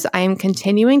says, I am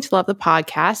continuing to love the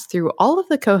podcast through all of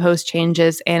the co-host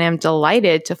changes and am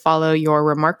delighted to follow your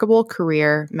remarkable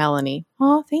career, Melanie.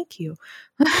 Oh, thank you.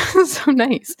 So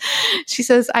nice. She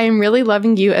says, I am really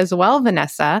loving you as well,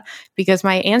 Vanessa, because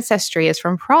my ancestry is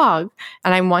from Prague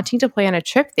and I'm wanting to plan a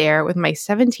trip there with my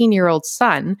 17-year-old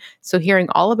son. So hearing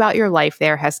all about your life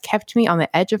there has kept me on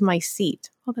the edge of my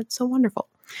seat. Oh, that's so wonderful.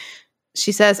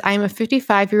 She says, I am a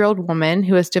 55-year-old woman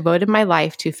who has devoted my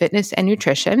life to fitness and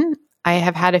nutrition. I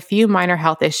have had a few minor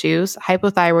health issues,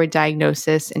 hypothyroid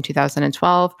diagnosis in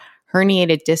 2012,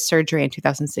 herniated disc surgery in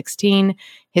 2016,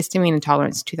 histamine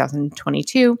intolerance in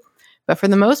 2022, but for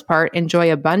the most part, enjoy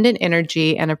abundant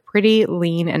energy and a pretty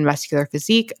lean and muscular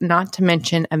physique, not to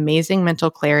mention amazing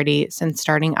mental clarity since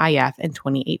starting IF in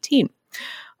 2018.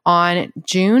 On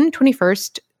June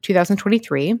 21st,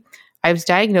 2023, I was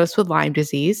diagnosed with Lyme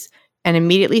disease and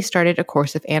immediately started a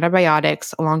course of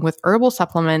antibiotics along with herbal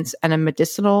supplements and a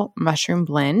medicinal mushroom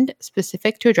blend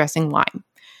specific to addressing Lyme.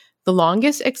 The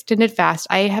longest extended fast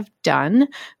I have done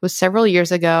was several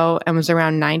years ago and was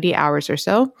around 90 hours or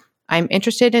so. I'm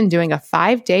interested in doing a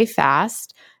 5-day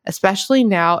fast, especially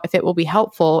now if it will be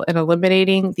helpful in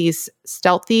eliminating these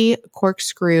stealthy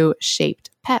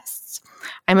corkscrew-shaped pests.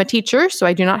 I'm a teacher, so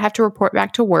I do not have to report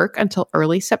back to work until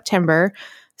early September.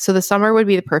 So the summer would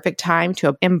be the perfect time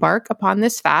to embark upon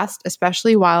this fast,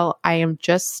 especially while I am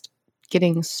just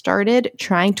getting started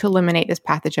trying to eliminate this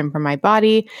pathogen from my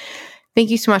body. Thank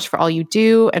you so much for all you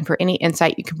do and for any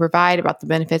insight you can provide about the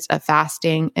benefits of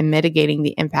fasting and mitigating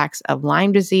the impacts of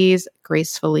Lyme disease.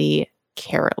 Gracefully,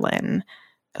 Carolyn.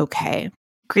 Okay.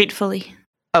 Gratefully.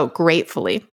 Oh,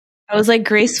 gratefully. I was like,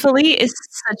 gracefully is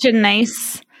such a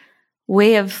nice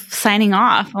way of signing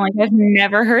off. I'm like, I've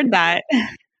never heard that.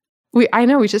 I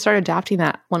know we should start adapting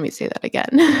that. Let me say that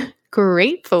again.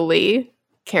 Gratefully,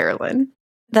 Carolyn.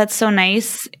 That's so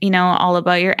nice, all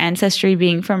about your ancestry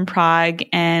being from Prague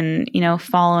and,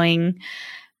 following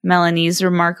Melanie's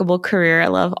remarkable career. I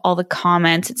love all the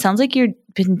comments. It sounds like you've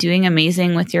been doing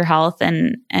amazing with your health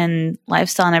and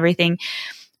lifestyle and everything.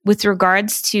 With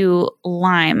regards to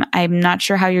Lyme, I'm not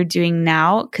sure how you're doing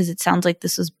now because it sounds like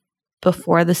this was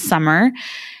before the summer.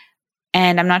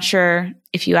 And I'm not sure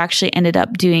if you actually ended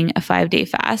up doing a 5-day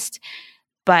fast,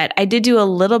 but I did do a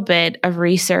little bit of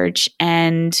research,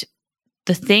 and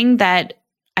the thing that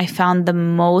I found the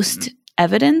most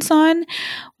evidence on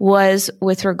was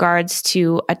with regards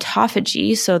to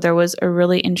autophagy. So there was a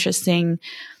really interesting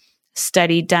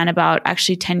study done about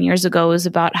actually 10 years ago, was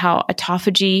about how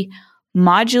autophagy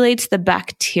modulates the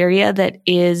bacteria that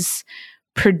is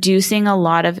producing a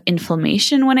lot of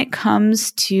inflammation when it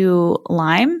comes to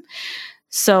Lyme.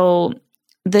 So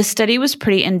the study was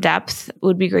pretty in-depth. It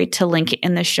would be great to link it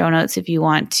in the show notes if you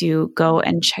want to go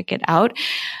and check it out.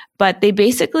 But they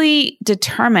basically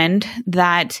determined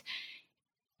that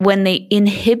when they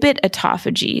inhibit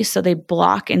autophagy, so they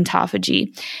block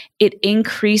autophagy, it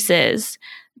increases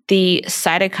the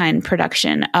cytokine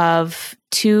production of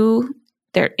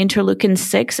their interleukin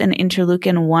 6 and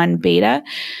interleukin 1 beta.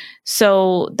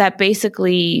 So that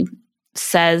basically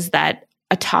says that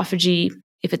autophagy,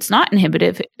 if it's not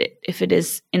inhibited, if it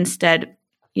is instead,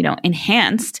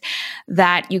 enhanced,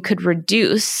 that you could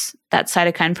reduce that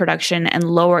cytokine production and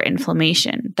lower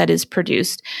inflammation that is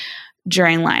produced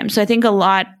during Lyme. So I think a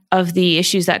lot of the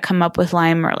issues that come up with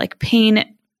Lyme are like pain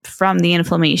from the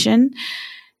inflammation.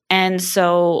 And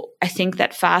so I think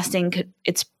that fasting,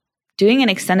 it's doing an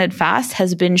extended fast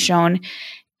has been shown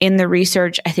in the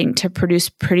research, I think, to produce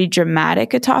pretty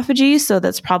dramatic autophagy. So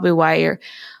that's probably why you're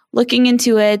looking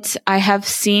into it. I have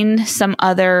seen some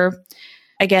other,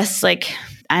 I guess, like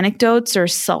anecdotes or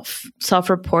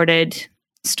self-reported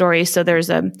stories. So there's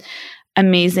a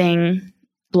amazing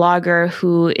blogger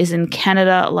who is in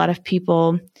Canada. A lot of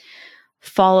people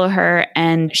follow her,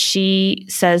 and she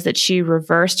says that she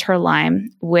reversed her Lyme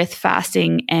with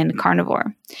fasting and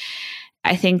carnivore.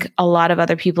 I think a lot of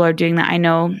other people are doing that. I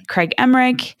know Craig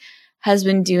Emmerich has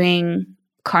been doing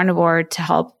carnivore to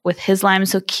help with his Lyme.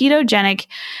 So ketogenic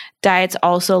diets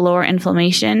also lower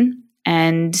inflammation,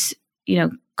 and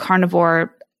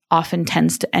carnivore often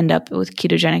tends to end up with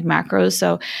ketogenic macros.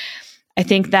 So I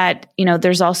think that,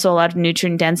 there's also a lot of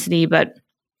nutrient density, but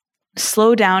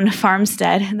Slow Down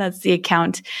Farmstead, that's the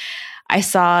account. I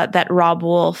saw that Rob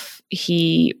Wolf,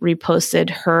 he reposted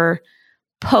her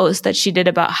post that she did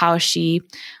about how she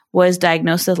was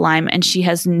diagnosed with Lyme, and she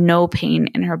has no pain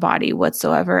in her body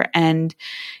whatsoever and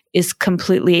is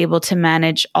completely able to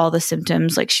manage all the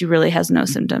symptoms. Like, she really has no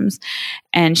symptoms.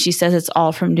 And she says it's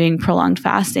all from doing prolonged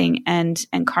fasting and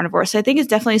carnivore. So I think it's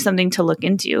definitely something to look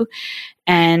into,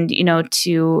 and,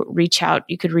 to reach out.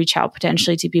 You could reach out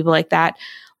potentially to people like that,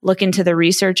 look into the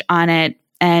research on it.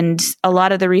 And a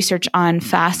lot of the research on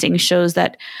fasting shows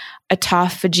that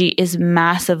autophagy is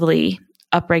massively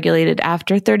upregulated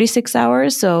after 36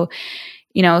 hours. So,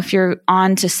 if you're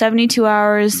on to 72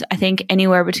 hours, I think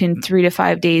anywhere between 3 to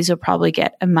 5 days, you'll probably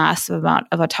get a massive amount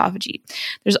of autophagy.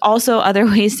 There's also other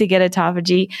ways to get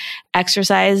autophagy.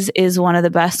 Exercise is one of the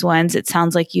best ones. It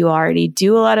sounds like you already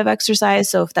do a lot of exercise.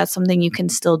 So if that's something you can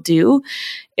still do,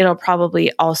 it'll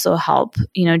probably also help,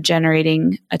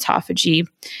 generating autophagy.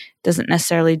 Doesn't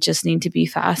necessarily just need to be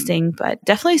fasting, but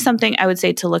definitely something I would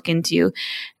say to look into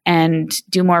and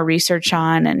do more research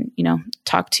on, and,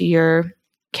 talk to your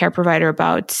care provider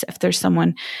about. If there's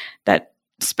someone that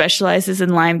specializes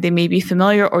in Lyme, they may be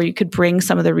familiar, or you could bring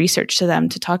some of the research to them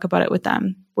to talk about it with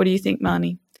them. What do you think,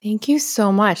 Melanie? Thank you so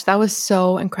much. That was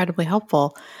so incredibly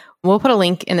helpful. We'll put a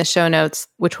link in the show notes,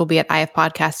 which will be at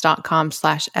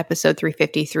ifpodcast.com/episode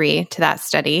 353 to that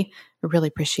study. I really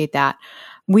appreciate that.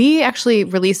 We actually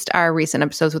released our recent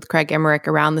episodes with Craig Emmerich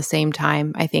around the same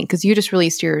time, I think, because you just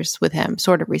released yours with him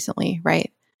sort of recently,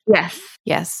 right?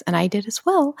 Yes. And I did as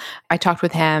well. I talked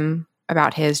with him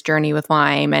about his journey with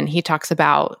Lyme, and he talks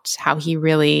about how he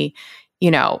really,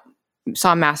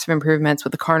 saw massive improvements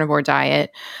with the carnivore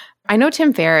diet. I know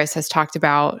Tim Ferriss has talked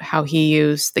about how he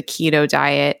used the keto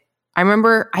diet. I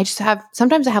remember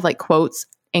sometimes I have like quotes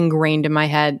ingrained in my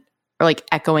head, or like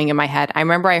echoing in my head. I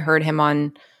remember I heard him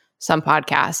on some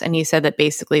podcast, and he said that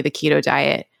basically the keto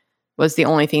diet was the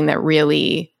only thing that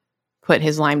really put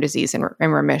his Lyme disease in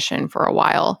remission for a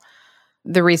while.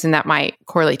 The reason that might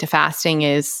correlate to fasting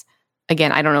is,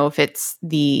 again, I don't know if it's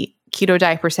the keto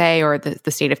diet per se or the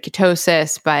state of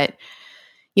ketosis, but,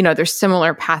 there's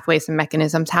similar pathways and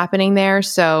mechanisms happening there.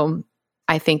 So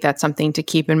I think that's something to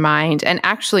keep in mind. And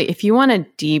actually, if you want a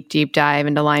deep dive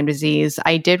into Lyme disease,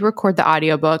 I did record the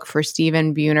audiobook for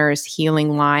Stephen Buhner's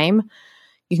Healing Lyme.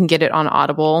 You can get it on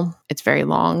Audible. It's very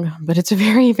long, but it's a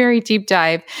very, very deep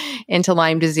dive into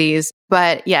Lyme disease.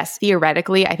 But yes,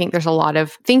 theoretically, I think there's a lot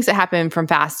of things that happen from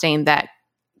fasting that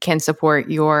can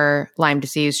support your Lyme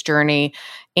disease journey.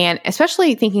 And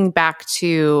especially thinking back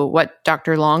to what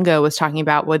Dr. Longo was talking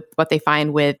about with what they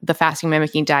find with the fasting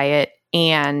mimicking diet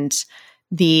and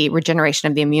the regeneration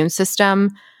of the immune system.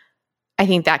 I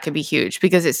think that could be huge,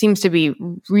 because it seems to be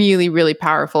really, really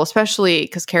powerful, especially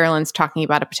because Carolyn's talking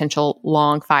about a potential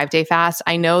long 5-day fast.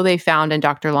 I know they found in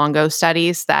Dr. Longo's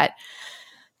studies that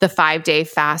the 5-day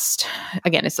fast,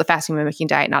 again, it's the fasting mimicking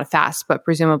diet, not a fast, but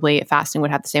presumably fasting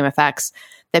would have the same effects,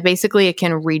 that basically it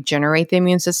can regenerate the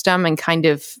immune system and kind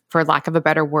of, for lack of a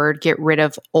better word, get rid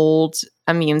of old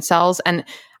immune cells. And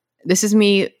this is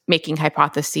me making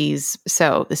hypotheses,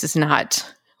 so this is not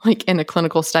like in a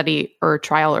clinical study or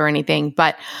trial or anything.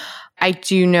 But I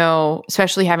do know,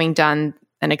 especially having done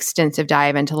an extensive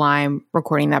dive into Lyme,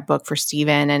 recording that book for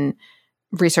Stephen and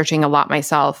researching a lot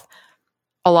myself,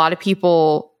 a lot of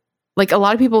people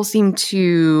seem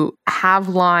to have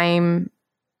Lyme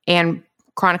and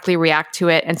chronically react to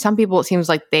it. And some people, it seems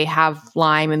like they have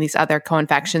Lyme and these other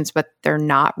co-infections, but they're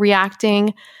not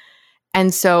reacting.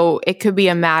 And so it could be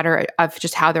a matter of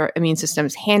just how their immune system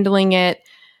is handling it,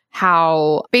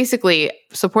 how basically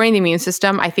supporting the immune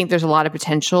system. I think there's a lot of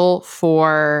potential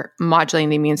for modulating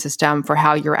the immune system for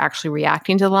how you're actually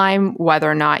reacting to Lyme,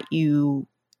 whether or not you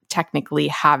technically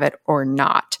have it or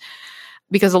not.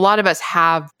 Because a lot of us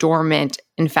have dormant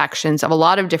infections of a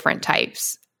lot of different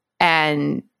types,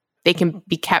 and they can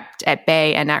be kept at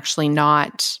bay and actually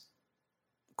not,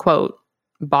 quote,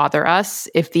 bother us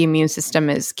if the immune system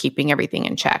is keeping everything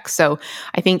in check. So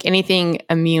I think anything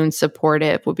immune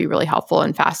supportive would be really helpful,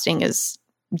 and fasting is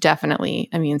definitely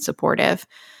immune supportive.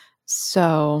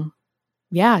 So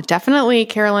yeah, definitely,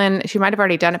 Carolyn, she might have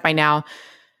already done it by now.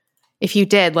 If you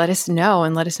did, let us know,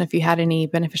 and let us know if you had any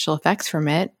beneficial effects from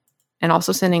it. And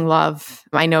also sending love.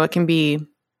 I know it can be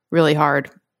really hard.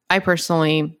 I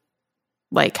personally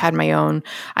had my own,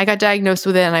 I got diagnosed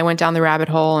with it and I went down the rabbit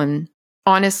hole. And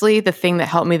honestly, the thing that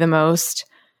helped me the most,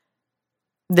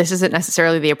 this isn't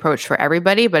necessarily the approach for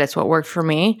everybody, but it's what worked for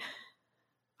me.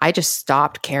 I just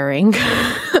stopped caring.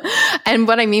 And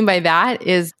what I mean by that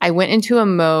is I went into a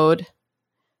mode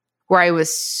where I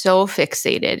was so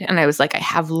fixated, and I was like, I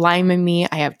have Lyme in me.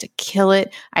 I have to kill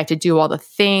it. I have to do all the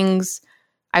things.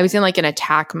 I was in an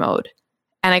attack mode,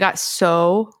 and I got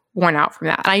so worn out from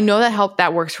that. And I know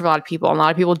that works for a lot of people. And a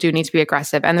lot of people do need to be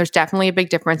aggressive. And there's definitely a big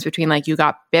difference between you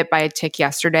got bit by a tick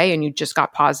yesterday and you just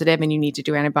got positive and you need to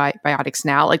do antibiotics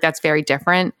now. That's very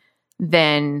different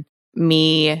than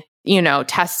me,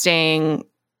 testing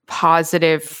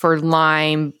positive for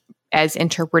Lyme as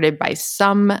interpreted by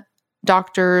some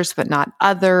doctors, but not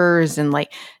others. And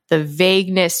the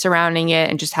vagueness surrounding it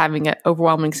and just having an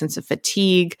overwhelming sense of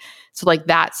fatigue. So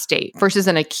that state versus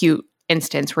an acute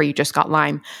instance where you just got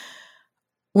Lyme.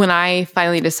 When I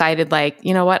finally decided,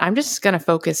 you know what, I'm just going to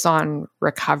focus on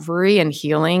recovery and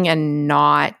healing and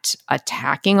not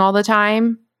attacking all the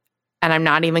time. And I'm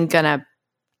not even going to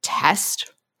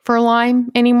test for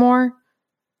Lyme anymore.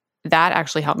 That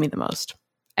actually helped me the most.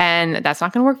 And that's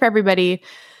not going to work for everybody,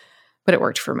 but it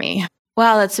worked for me.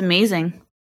 Wow, that's amazing.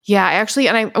 Yeah, I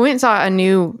went and saw a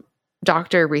new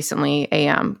doctor recently,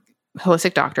 a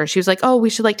holistic doctor. She was like, oh, we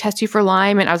should test you for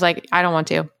Lyme. And I was like, I don't want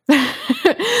to.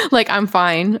 I'm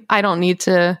fine. I don't need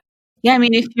to. Yeah. I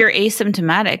mean, if you're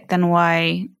asymptomatic, then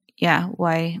why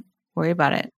worry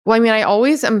about it? Well, I mean, I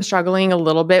always am struggling a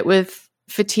little bit with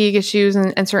fatigue issues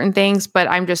and certain things, but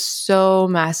I'm just so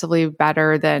massively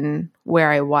better than where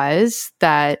I was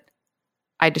that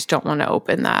I just don't want to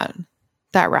open that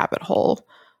rabbit hole.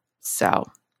 So,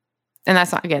 and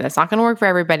that's not going to work for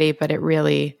everybody, but it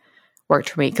really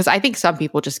worked for me, because I think some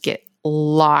people just get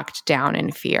locked down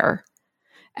in fear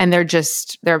and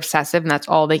they're obsessive and that's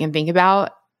all they can think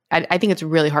about. I think it's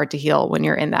really hard to heal when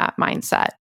you're in that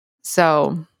mindset.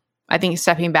 So I think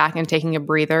stepping back and taking a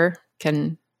breather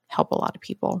can help a lot of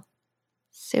people.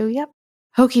 So, yep.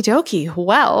 Okie dokie.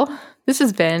 Well, this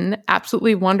has been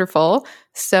absolutely wonderful.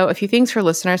 So a few things for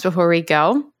listeners before we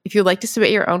go. If you'd like to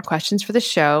submit your own questions for the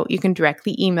show, you can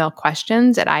directly email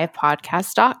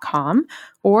questions@ifpodcast.com,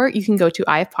 or you can go to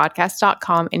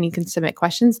ifpodcast.com and you can submit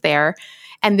questions there.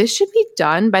 And this should be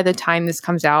done by the time this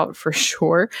comes out for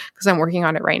sure, because I'm working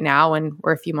on it right now and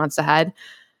we're a few months ahead.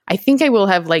 I think I will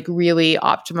have really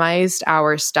optimized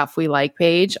our Stuff We Like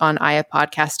page on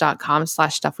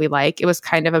ifpodcast.com/stuff we like. It was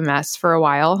kind of a mess for a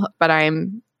while, but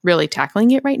I'm really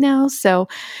tackling it right now. So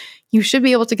you should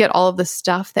be able to get all of the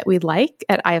stuff that we like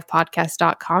at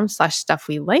ifpodcast.com/stuff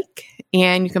we like.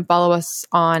 And you can follow us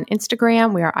on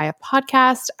Instagram. We are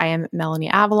ifpodcast. I am Melanie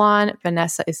Avalon.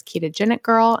 Vanessa is Ketogenic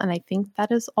Girl. And I think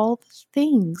that is all the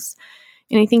things.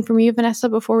 Anything from you, Vanessa,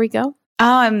 before we go? Oh,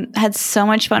 I had so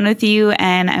much fun with you,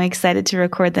 and I'm excited to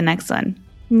record the next one.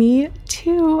 Me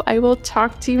too. I will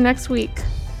talk to you next week.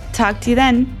 Talk to you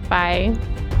then. Bye.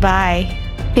 Bye.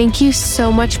 Thank you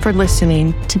so much for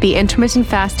listening to the Intermittent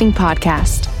Fasting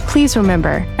Podcast. Please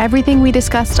remember, everything we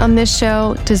discussed on this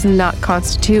show does not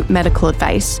constitute medical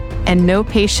advice, and no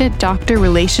patient-doctor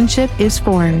relationship is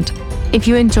formed. If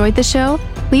you enjoyed the show,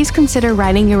 please consider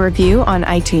writing a review on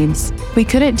iTunes. We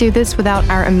couldn't do this without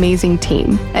our amazing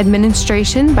team.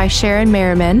 Administration by Sharon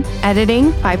Merriman,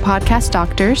 editing by Podcast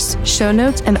Doctors, show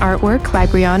notes and artwork by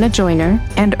Brianna Joyner,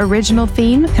 and original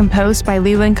theme composed by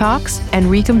Leland Cox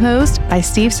and recomposed by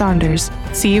Steve Saunders.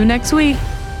 See you next week.